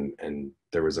timing, and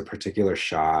there was a particular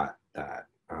shot that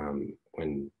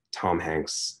when Tom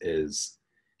Hanks is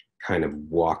kind of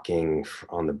walking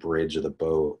on the bridge of the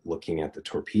boat looking at the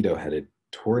torpedo headed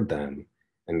toward them,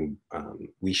 and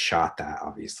we shot that.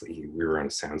 Obviously we were on a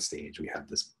soundstage. We had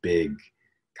this big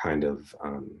kind of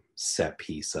set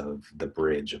piece of the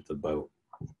bridge of the boat,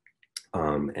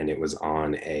 and it was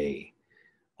on a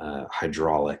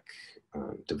hydraulic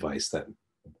device that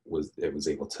was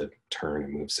able to turn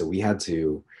and move. So we had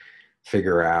to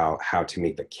figure out how to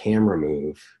make the camera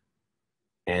move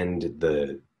and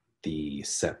the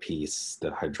set piece,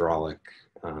 the hydraulic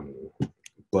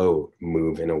boat,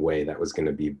 move in a way that was going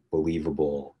to be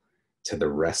believable to the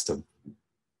rest of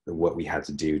what we had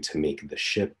to do to make the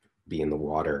ship be in the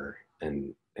water,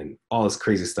 and all this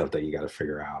crazy stuff that you got to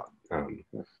figure out.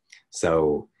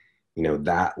 So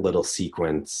that little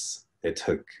sequence, it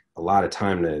took a lot of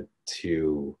time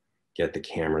to get the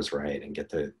cameras right and get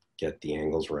the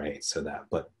angles right.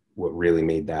 But what really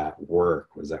made that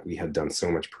work was that we had done so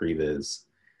much previs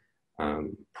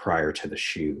prior to the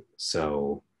shoot.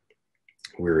 So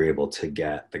we were able to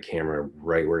get the camera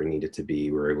right where it needed to be.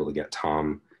 We were able to get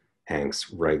Tom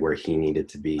Hanks right where he needed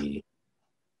to be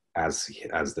as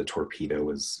the torpedo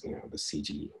was, the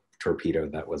CG torpedo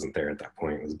that wasn't there at that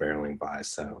point was barreling by.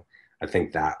 So I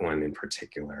think that one in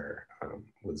particular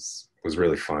was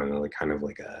really fun, and like kind of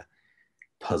like a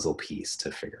puzzle piece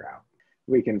to figure out.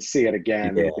 We can see it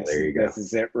again. Yeah, there you go. This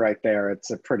is it right there.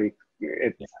 It's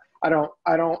I don't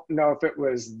know if it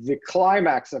was the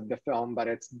climax of the film, but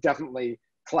it's definitely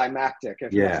climactic,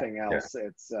 if nothing else. Yeah,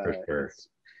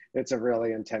 it's a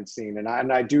really intense scene, and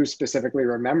I do specifically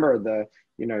remember the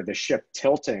ship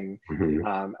tilting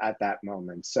at that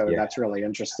moment. So that's really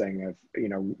interesting of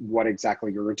what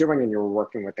exactly you were doing, and you were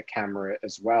working with the camera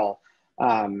as well.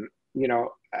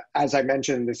 As I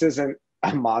mentioned, this isn't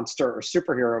a monster or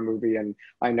superhero movie, and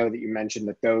I know that you mentioned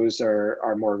that those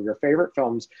are more of your favorite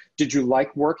films. Did you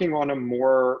like working on a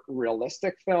more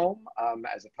realistic film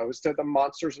as opposed to the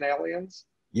monsters and aliens?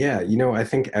 Yeah, I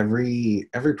think every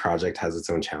project has its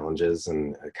own challenges,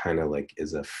 and it kind of like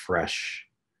is a fresh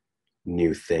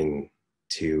new thing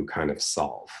to kind of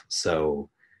solve. So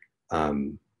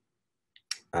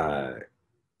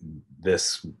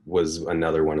this was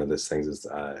another one of those things, is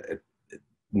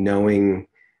knowing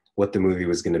what the movie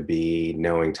was going to be,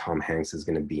 knowing Tom Hanks is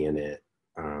going to be in it,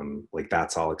 like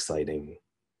that's all exciting,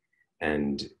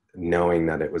 and knowing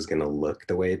that it was going to look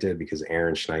the way it did, because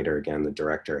Aaron Schneider, again, the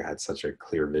director, had such a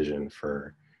clear vision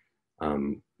for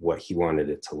what he wanted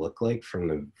it to look like from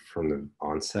the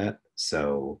onset.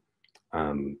 So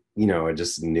I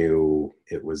just knew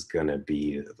it was going to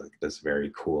be like this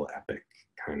very cool, epic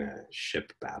kind of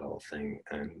ship battle thing,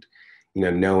 and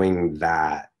knowing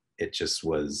that it just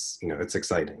was, you know, it's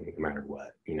exciting no matter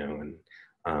what, you know.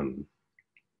 And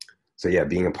so yeah,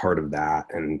 being a part of that,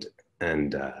 and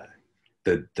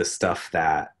the stuff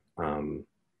that the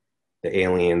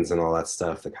aliens and all that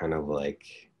stuff, the kind of like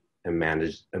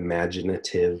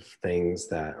imaginative things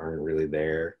that aren't really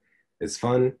there is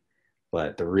fun.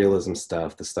 But the realism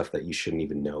stuff, the stuff that you shouldn't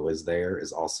even know is there,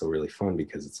 is also really fun,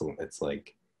 because it's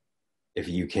like, if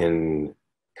you can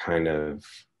kind of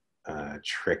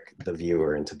trick the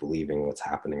viewer into believing what's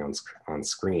happening on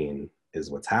screen is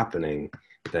what's happening,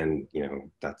 then, you know,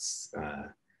 that's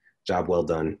job well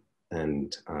done.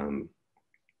 And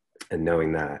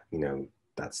knowing that, you know,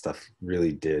 that stuff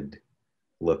really did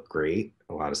look great.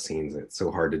 A lot of scenes, it's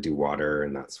so hard to do water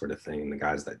and that sort of thing. And the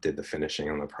guys that did the finishing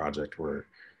on the project were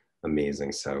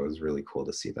amazing. So it was really cool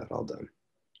to see that all done.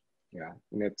 Yeah,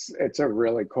 and it's a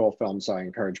really cool film, so I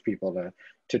encourage people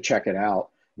to check it out.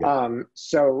 Yeah.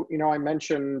 So, you know, I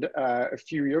mentioned a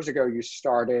few years ago you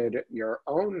started your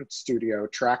own studio,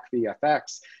 Track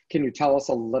VFX. Can you tell us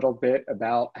a little bit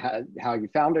about how you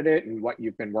founded it and what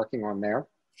you've been working on there?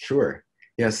 Sure.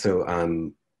 Yeah. So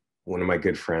one of my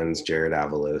good friends, Jared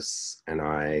Avalos, and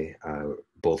I,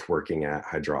 both working at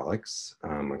Hydraulics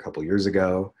a couple years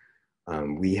ago,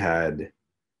 we had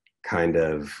kind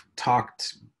of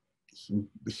talked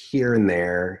here and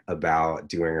there about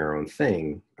doing our own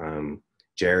thing.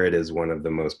 Jared is one of the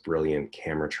most brilliant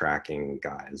camera tracking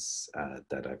guys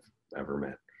that I've ever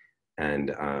met.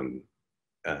 And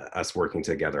us working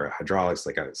together at Hydraulics,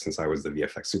 like since I was the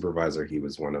VFX supervisor, he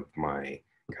was one of my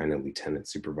kind of lieutenant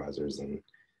supervisors.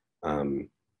 And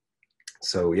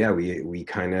so yeah, we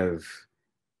kind of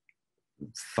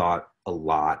thought a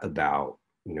lot about,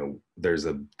 you know, there's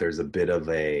a bit of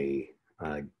a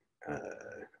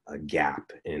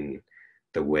gap in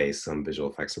the way some visual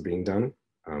effects are being done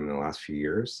in the last few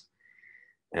years.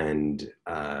 And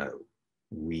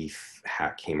we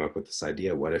came up with this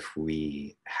idea: what if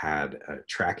we had a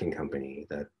tracking company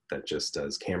that just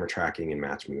does camera tracking and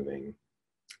match moving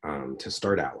to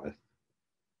start out with,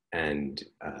 and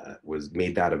was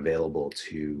made that available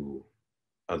to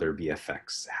other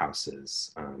VFX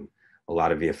houses. A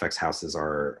lot of VFX houses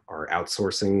are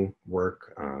outsourcing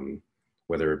work,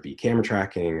 whether it be camera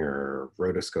tracking or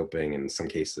rotoscoping, in some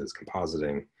cases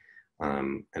compositing,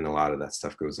 and a lot of that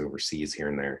stuff goes overseas here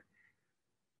and there.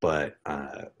 But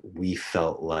we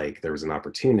felt like there was an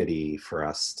opportunity for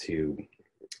us to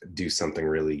do something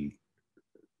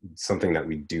that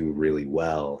we do really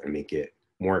well and make it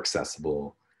more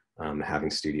accessible, having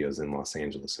studios in Los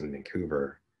Angeles and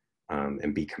Vancouver,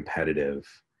 and be competitive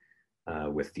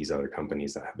with these other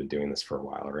companies that have been doing this for a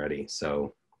while already.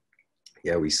 So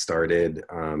yeah, we started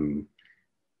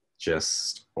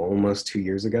just almost 2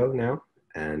 years ago now,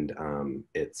 and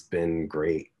it's been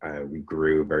great. We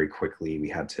grew very quickly.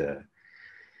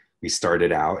 We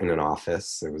started out in an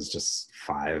office. It was just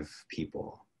 5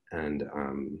 people, and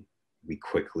we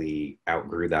quickly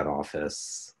outgrew that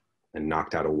office and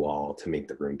knocked out a wall to make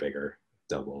the room bigger,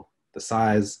 double the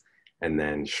size. And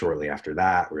then shortly after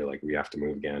that, we were like, we have to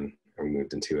move again. And we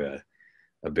moved into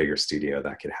a bigger studio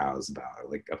that could house about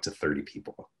like up to 30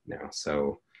 people now.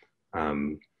 So,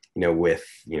 you know, with,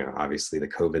 you know, obviously the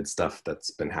COVID stuff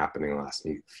that's been happening the last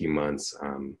few months,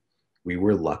 we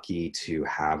were lucky to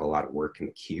have a lot of work in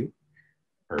the queue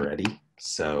already.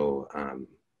 So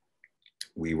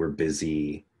we were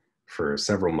busy for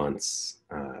several months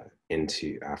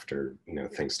after, you know,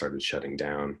 things started shutting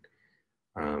down.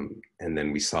 And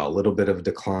then we saw a little bit of a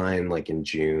decline, like in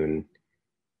June,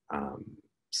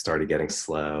 started getting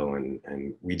slow,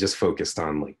 and we just focused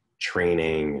on like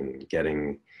training and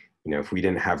getting, you know, if we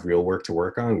didn't have real work to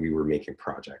work on, we were making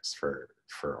projects for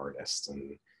artists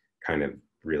and kind of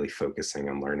really focusing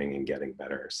on learning and getting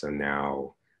better. So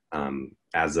now,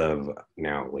 as of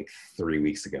now, like 3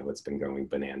 weeks ago, it's been going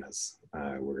bananas.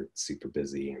 We're super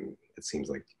busy, and it seems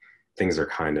like things are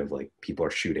kind of like people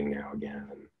are shooting now again,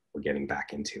 and we're getting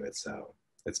back into it. So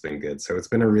it's been good. So it's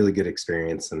been a really good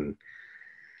experience. And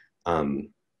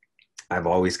I've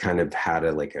always kind of had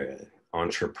a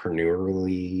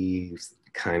entrepreneurially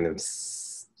kind of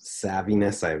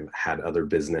savviness. I've had other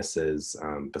businesses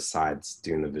besides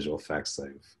doing the visual effects.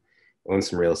 I've owned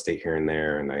some real estate here and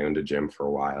there, and I owned a gym for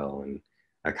a while, and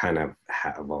I kind of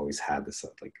have always had this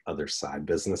like other side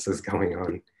businesses going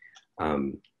on.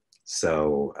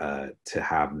 So to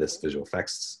have this visual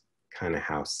effects kind of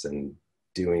house and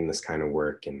doing this kind of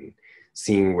work and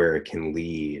seeing where it can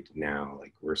lead now,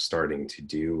 like we're starting to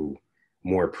do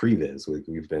more previs.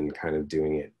 We've been kind of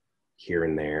doing it here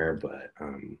and there, but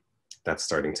that's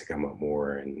starting to come up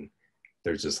more, and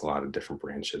there's just a lot of different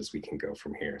branches we can go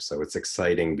from here. So it's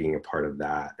exciting being a part of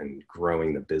that and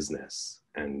growing the business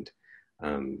and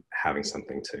having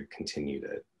something to continue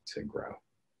to grow.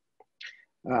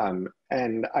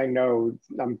 And I know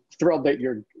I'm thrilled that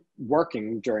you're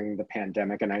working during the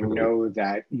pandemic, and I know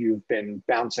that you've been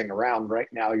bouncing around. Right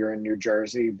now you're in New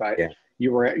Jersey, but Yeah.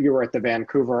 you were at the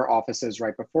Vancouver offices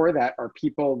right before that. Are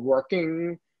people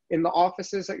working in the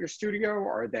offices at your studio?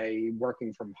 Or are they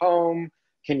working from home?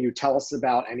 Can you tell us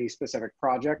about any specific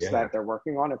projects that they're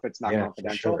working on, if it's not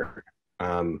confidential? For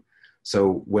sure.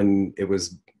 So when it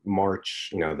was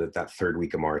March, that third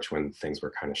week of March when things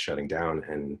were kind of shutting down,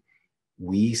 and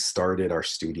we started our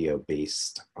studio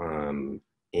based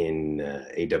in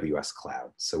AWS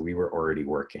cloud. So we were already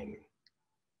working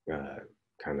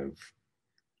kind of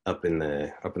up in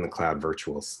the cloud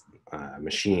virtual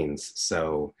machines.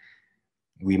 So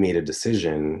we made a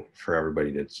decision for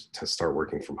everybody to start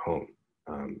working from home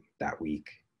that week.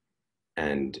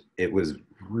 And it was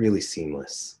really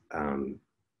seamless.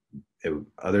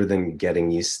 Other than getting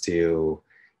used to,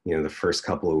 the first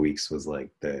couple of weeks was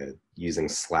like using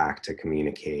Slack to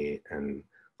communicate, and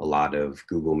a lot of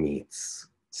Google Meets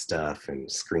stuff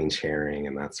and screen sharing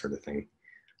and that sort of thing.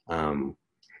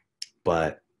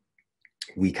 But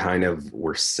we kind of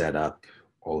were set up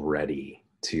already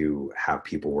to have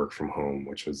people work from home,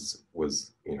 which was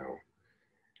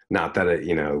not that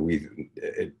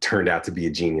it turned out to be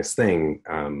a genius thing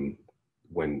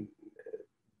when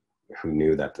who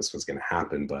knew that this was going to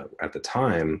happen. But at the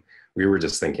time, we were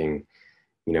just thinking,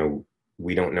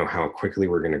 we don't know how quickly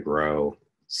we're going to grow.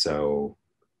 So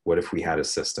what if we had a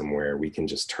system where we can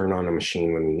just turn on a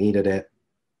machine when we needed it?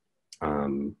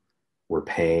 We're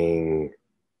paying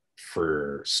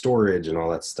for storage and all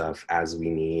that stuff as we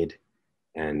need.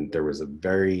 And there was a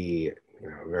very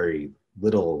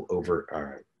little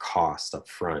cost up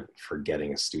front for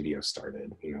getting a studio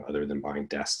started, other than buying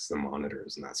desks and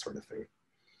monitors and that sort of thing.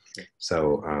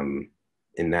 So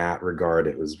in that regard,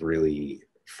 it was really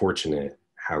fortunate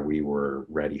how we were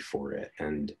ready for it.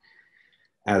 And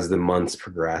as the months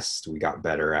progressed, we got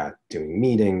better at doing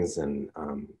meetings. And,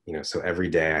 so every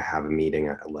day I have a meeting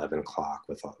at 11 o'clock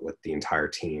with the entire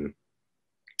team.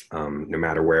 No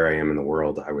matter where I am in the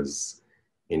world. I was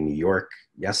in New York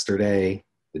yesterday.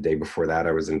 The day before that,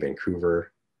 I was in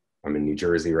Vancouver. I'm in New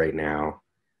Jersey right now,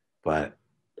 but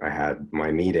I had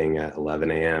my meeting at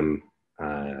 11 a.m.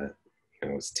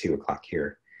 It was 2 o'clock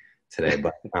here today,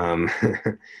 but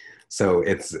so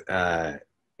it's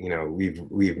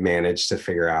we've managed to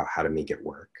figure out how to make it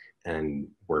work and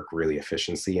work really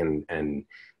efficiency. And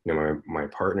my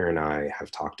partner and I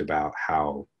have talked about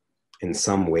how, in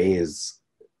some ways,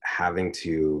 having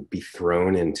to be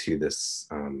thrown into this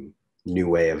new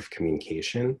way of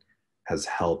communication has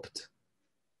helped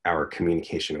our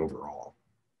communication overall,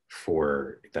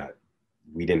 for that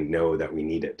we didn't know that we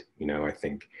needed.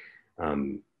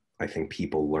 I think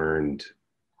people learned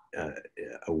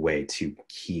a way to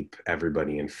keep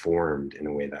everybody informed in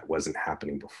a way that wasn't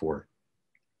happening before.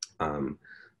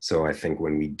 So I think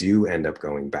when we do end up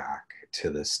going back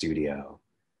to the studio,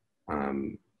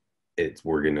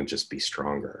 we're going to just be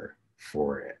stronger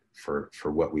for it, for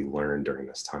what we learned during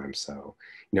this time. So,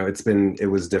 it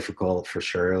was difficult for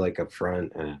sure, like up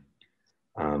front. And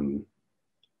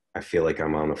I feel like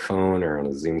I'm on a phone or on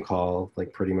a Zoom call,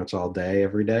 like pretty much all day,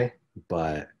 every day.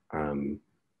 But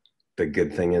the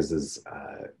good thing is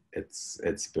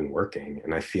it's been working.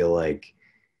 And I feel like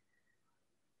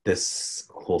this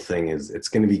whole thing it's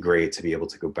going to be great to be able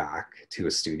to go back to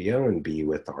a studio and be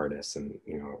with the artists. And,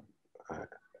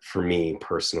 for me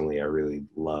personally, I really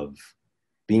love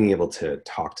being able to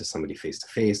talk to somebody face to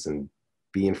face and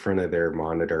be in front of their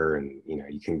monitor, and,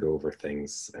 you can go over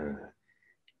things.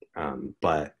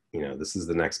 But, this is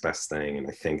the next best thing. And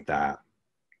I think that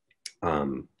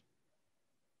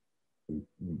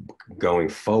going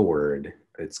forward,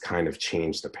 it's kind of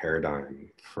changed the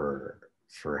paradigm for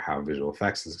how visual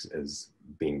effects is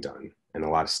being done. And a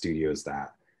lot of studios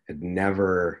that had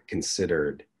never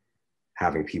considered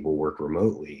having people work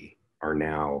remotely are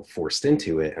now forced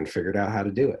into it and figured out how to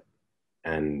do it.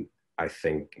 And I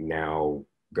think now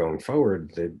going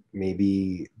forward, that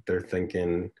maybe they're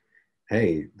thinking,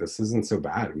 hey, this isn't so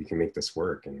bad. We can make this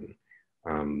work.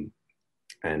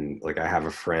 And like, I have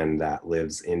a friend that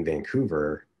lives in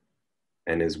Vancouver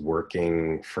and is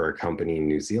working for a company in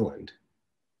New Zealand.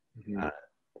 Mm-hmm.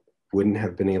 Wouldn't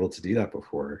have been able to do that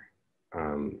before.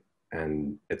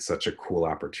 And it's such a cool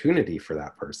opportunity for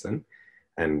that person,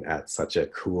 and at such a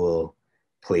cool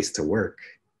place to work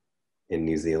in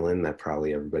New Zealand that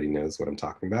probably everybody knows what I'm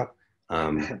talking about,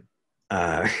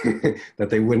 that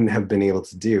they wouldn't have been able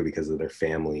to do because of their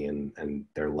family and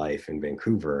their life in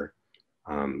Vancouver.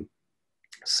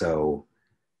 So,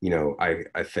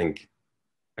 I think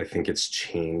I think it's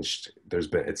changed.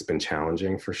 It's been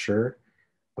challenging for sure,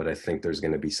 but I think there's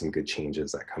going to be some good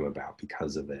changes that come about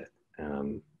because of it.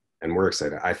 And we're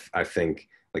excited. I think,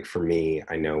 like, for me,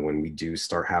 I know when we do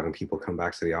start having people come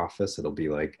back to the office, it'll be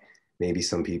like maybe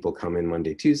some people come in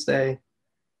Monday, Tuesday,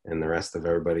 and the rest of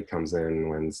everybody comes in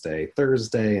Wednesday,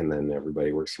 Thursday, and then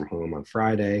everybody works from home on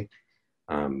Friday.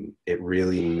 It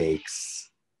really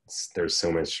makes, there's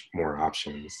so much more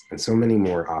options and so many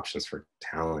more options for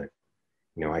talent.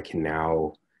 You know, I can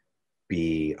now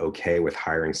be okay with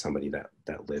hiring somebody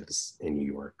that lives in New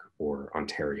York or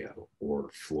Ontario or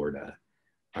Florida.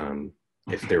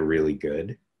 If they're really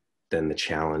good, then the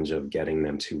challenge of getting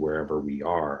them to wherever we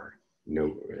are,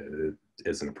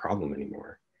 isn't a problem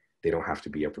anymore. They don't have to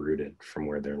be uprooted from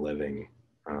where they're living,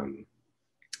 and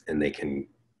they can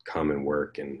come and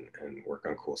work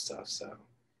on cool stuff. So,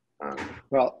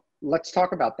 well, let's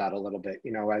talk about that a little bit.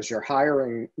 You know, as you're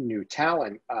hiring new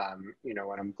talent, you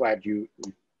know, and I'm glad you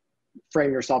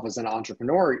frame yourself as an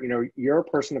entrepreneur. You know, you're a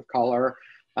person of color.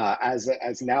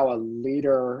 As now a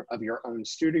leader of your own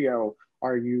studio,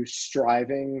 are you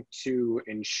striving to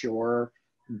ensure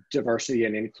diversity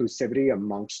and inclusivity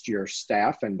amongst your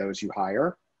staff and those you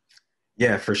hire?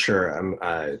 Yeah, for sure.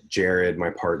 Jared, my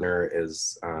partner,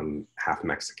 is half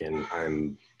Mexican.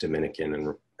 I'm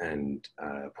Dominican and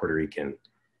Puerto Rican.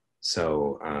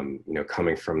 So, you know,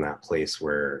 coming from that place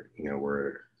where, you know,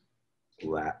 we're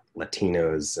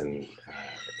Latinos and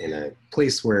in a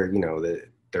place where, you know,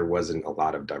 there wasn't a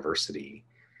lot of diversity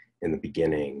in the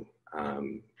beginning.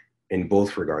 In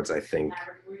both regards, I think,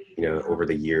 you know, over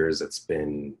the years,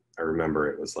 I remember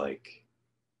it was like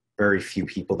very few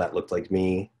people that looked like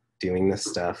me doing this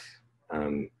stuff,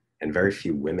 and very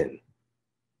few women,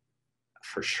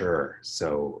 for sure.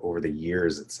 So over the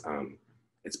years,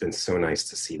 it's been so nice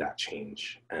to see that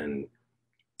change. And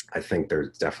I think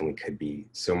there definitely could be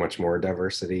so much more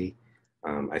diversity.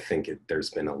 I think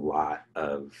there's been a lot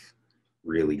of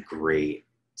really great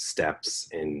steps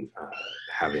in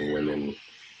having women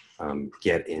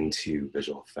get into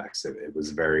visual effects. It was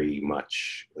very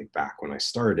much like back when I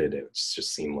started, it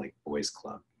just seemed like boys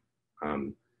club.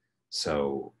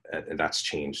 So that's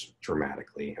changed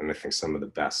dramatically. And I think some of the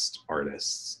best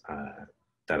artists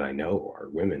that I know are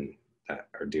women that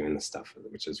are doing this stuff,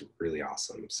 which is really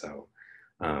awesome. So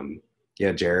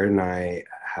yeah, Jared and I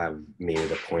have made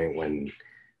it a point when,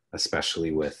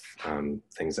 especially with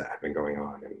things that have been going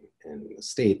on in the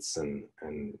States and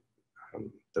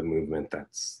the movement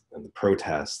and the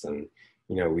protest, and,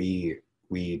 you know,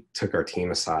 we took our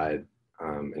team aside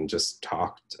and just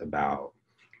talked about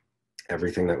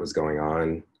everything that was going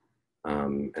on,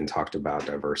 and talked about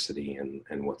diversity and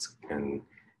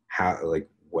how, like,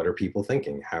 what are people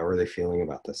thinking? How are they feeling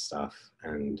about this stuff?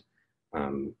 And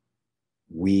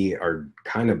we are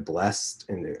kind of blessed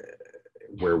in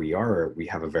where we are. We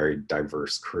have a very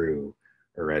diverse crew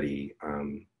already.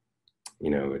 You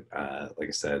know, like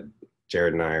I said,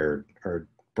 Jared and I are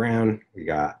brown. We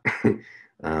got,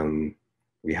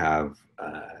 we have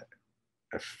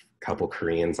a couple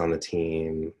Koreans on the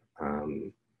team.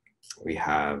 We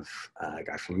have a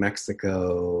guy from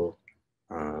Mexico,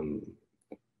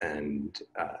 and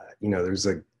you know, there's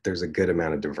a good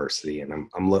amount of diversity, and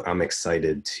I'm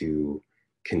excited to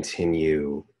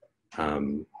continue,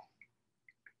 you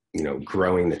know,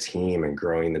 growing the team and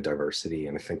growing the diversity.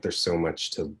 And I think there's so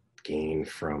much to gain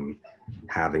from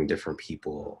having different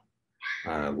people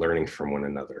learning from one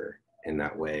another in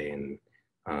that way. And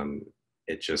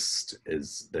it just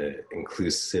is the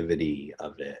inclusivity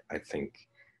of it, I think,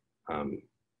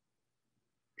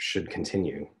 should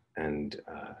continue. And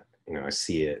you know, I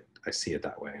see it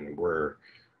that way. And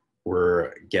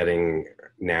we're getting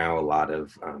now a lot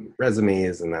of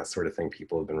resumes and that sort of thing.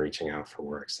 People have been reaching out for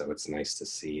work, so it's nice to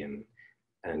see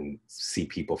and see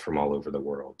people from all over the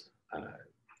world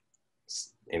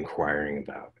inquiring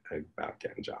about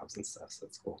getting jobs and stuff. So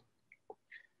that's cool.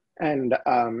 And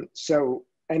so,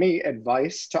 any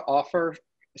advice to offer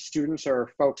students or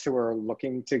folks who are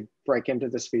looking to break into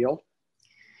this field?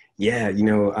 Yeah, you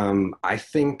know, I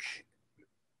think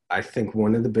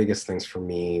one of the biggest things for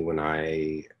me when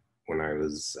I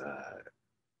was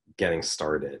getting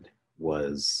started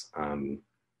was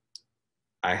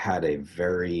I had a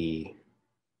very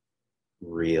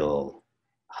real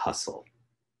hustle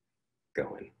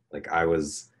going. Like I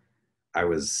was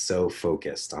so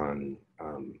focused on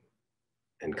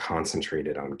and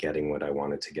concentrated on getting what I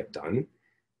wanted to get done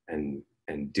and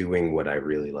doing what I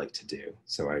really like to do.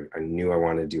 So I knew I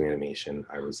wanted to do animation.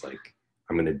 I was like,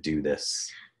 I'm going to do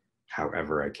this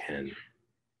however I can.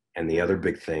 And the other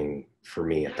big thing for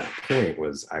me at that point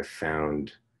was I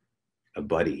found a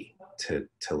buddy to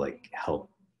like help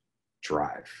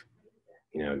drive.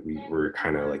 You know, we were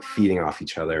kind of like feeding off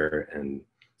each other. And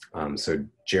so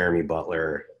Jeremy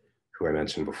Butler, who I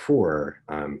mentioned before,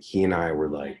 he and I were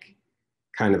like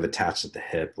kind of attached at the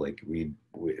hip. Like we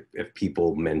if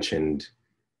people mentioned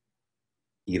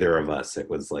either of us, it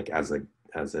was like as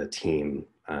a team.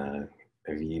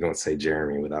 If you don't say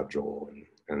Jeremy without Joel,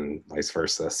 and vice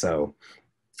versa. So,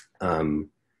 and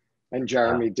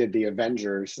Jeremy did the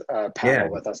Avengers yeah,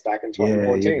 panel with us back in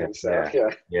 2014.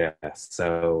 yeah.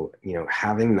 So, you know,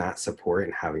 having that support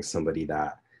and having somebody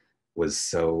that was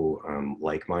so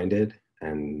like-minded,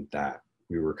 and that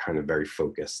we were kind of very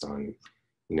focused on,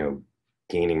 you know,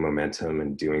 gaining momentum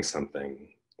and doing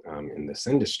something in this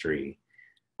industry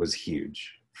was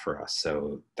huge for us.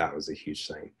 So that was a huge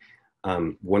thing.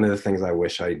 One of the things I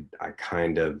wish I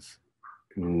kind of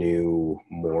knew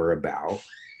more about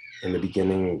in the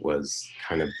beginning was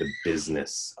kind of the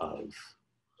business of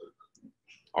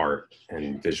art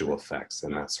and visual effects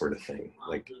and that sort of thing.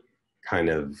 Like kind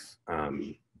of,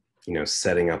 you know,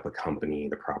 setting up a company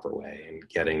the proper way and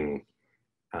getting,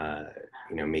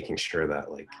 you know, making sure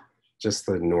that like just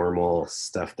the normal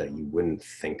stuff that you wouldn't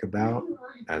think about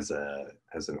as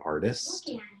an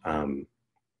artist,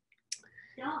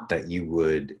 that you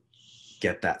would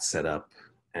get that set up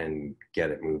and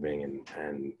get it moving.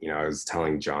 And you know, I was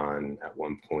telling John at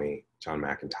one point, John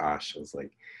McIntosh, I was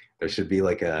like, there should be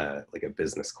like a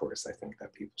business course, I think,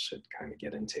 that people should kind of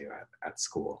get into at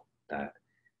school that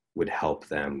would help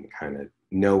them kind of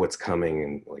know what's coming,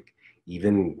 and like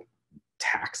even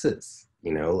taxes,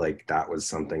 you know, like that was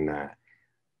something that,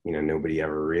 you know, nobody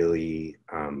ever really,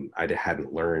 I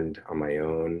hadn't learned on my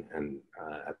own, and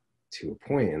to a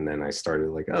point. And then I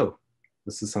started like, oh,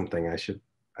 this is something I should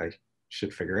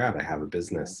figure out. I have a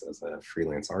business as a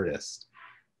freelance artist.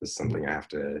 This is something I have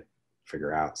to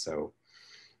figure out. So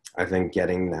I think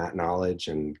getting that knowledge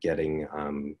and getting,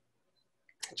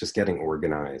 just getting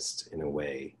organized in a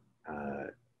way,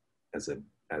 as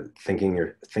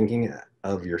thinking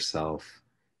of yourself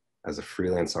as a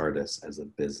freelance artist, as a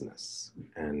business,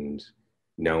 and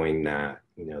knowing that,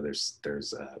 you know,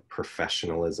 there's a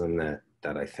professionalism that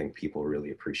I think people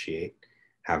really appreciate,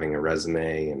 having a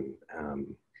resume,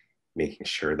 and making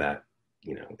sure that,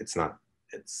 you know,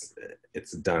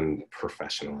 it's done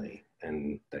professionally,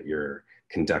 and that you're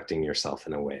conducting yourself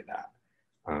in a way that,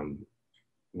 you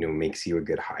know, makes you a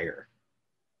good hire.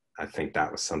 I think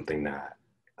that was something that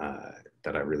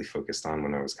I really focused on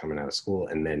when I was coming out of school.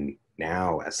 And then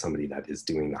now, as somebody that is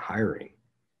doing the hiring,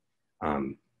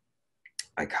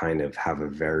 I kind of have a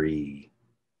very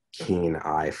keen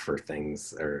eye for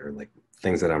things, or like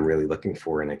things that I'm really looking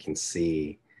for, and I can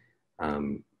see,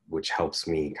 which helps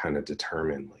me kind of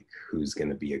determine like who's going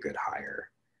to be a good hire.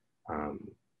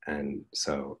 And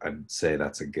so I'd say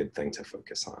that's a good thing to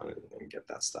focus on, and get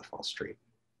that stuff all straight.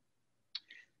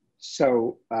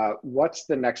 So what's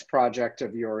the next project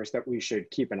of yours that we should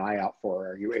keep an eye out for?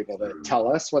 Are you able to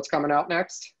tell us what's coming out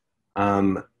next?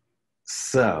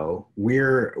 So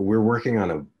we're working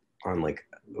on like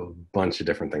a bunch of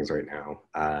different things right now.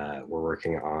 We're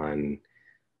working on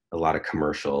a lot of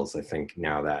commercials. I think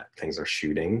now that things are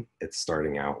shooting, it's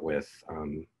starting out with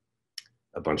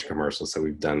a bunch of commercials. So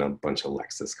we've done a bunch of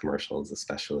Lexus commercials,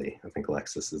 especially. I think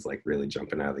Lexus is like really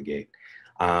jumping out of the gate.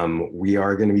 We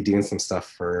are going to be doing some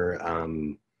stuff for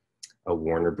a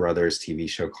Warner Brothers TV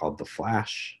show called The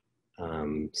Flash.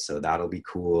 So that'll be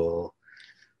cool.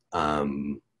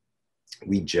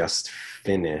 We just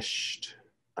finished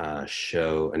a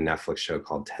Netflix show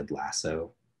called Ted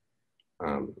Lasso.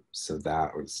 So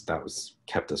that was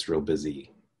kept us real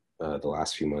busy the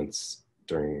last few months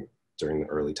during the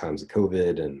early times of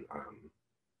COVID. And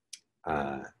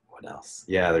what else?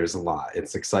 Yeah, there's a lot.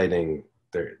 It's exciting.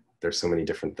 There's so many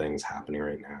different things happening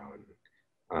right now,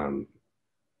 and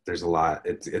there's a lot.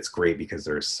 It's great because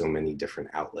there's so many different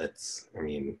outlets. I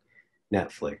mean,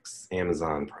 Netflix,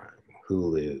 Amazon Prime,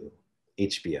 Hulu,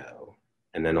 HBO,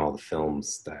 and then all the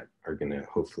films that are going to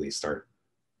hopefully start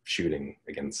shooting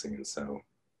again soon. So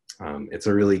it's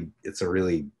a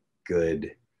really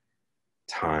good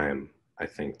time, I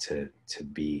think, to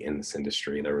be in this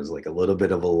industry. There was like a little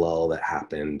bit of a lull that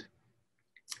happened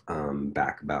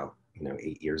back about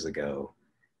 8 years ago,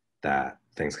 that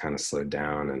things kind of slowed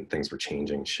down and things were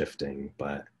changing, shifting,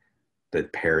 but the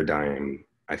paradigm,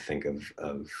 I think,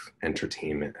 of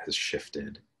entertainment has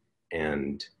shifted,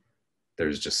 and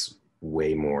there's just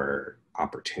way more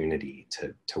opportunity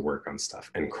to work on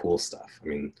stuff, and cool stuff. I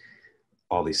mean,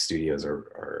 all these studios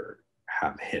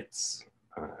have hit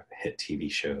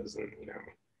TV shows, and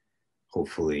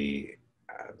hopefully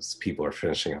as people are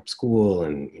finishing up school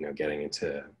and getting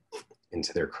into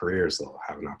their careers, they'll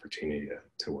have an opportunity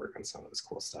to work on some of this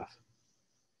cool stuff.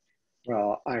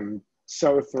 Well, I'm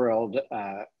so thrilled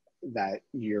that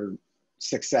your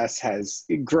success has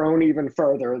grown even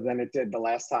further than it did the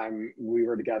last time we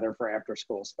were together for After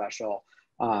School Special.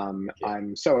 Yeah.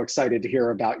 I'm so excited to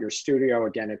hear about your studio.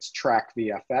 Again, it's Track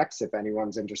VFX if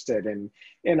anyone's interested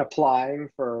in applying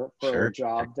for a Sure. Check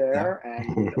job this out. there.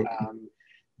 And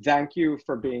thank you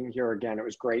for being here again. It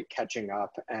was great catching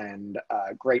up and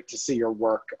great to see your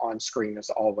work on screen as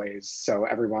always. So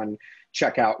everyone,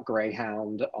 check out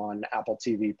Greyhound on Apple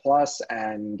TV Plus,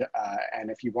 and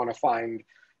if you want to find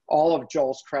all of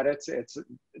Joel's credits, it's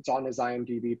on his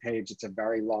IMDb page. It's a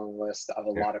very long list of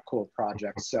a Yeah. lot of cool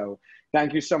projects. So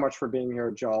thank you so much for being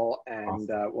here, Joel, and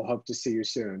Awesome. we'll hope to see you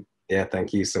soon. Yeah,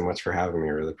 thank you so much for having me.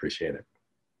 I really appreciate it.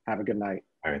 Have a good night.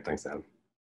 All right, thanks, Adam.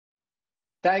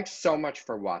 Thanks so much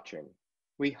for watching.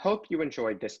 We hope you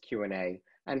enjoyed this Q&A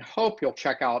and hope you'll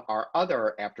check out our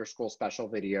other After School Special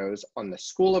videos on the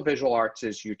School of Visual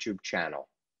Arts' YouTube channel.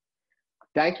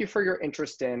 Thank you for your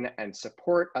interest in and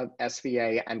support of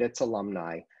SVA and its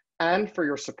alumni, and for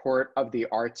your support of the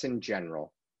arts in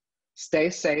general. Stay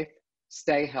safe,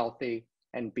 stay healthy,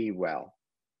 and be well.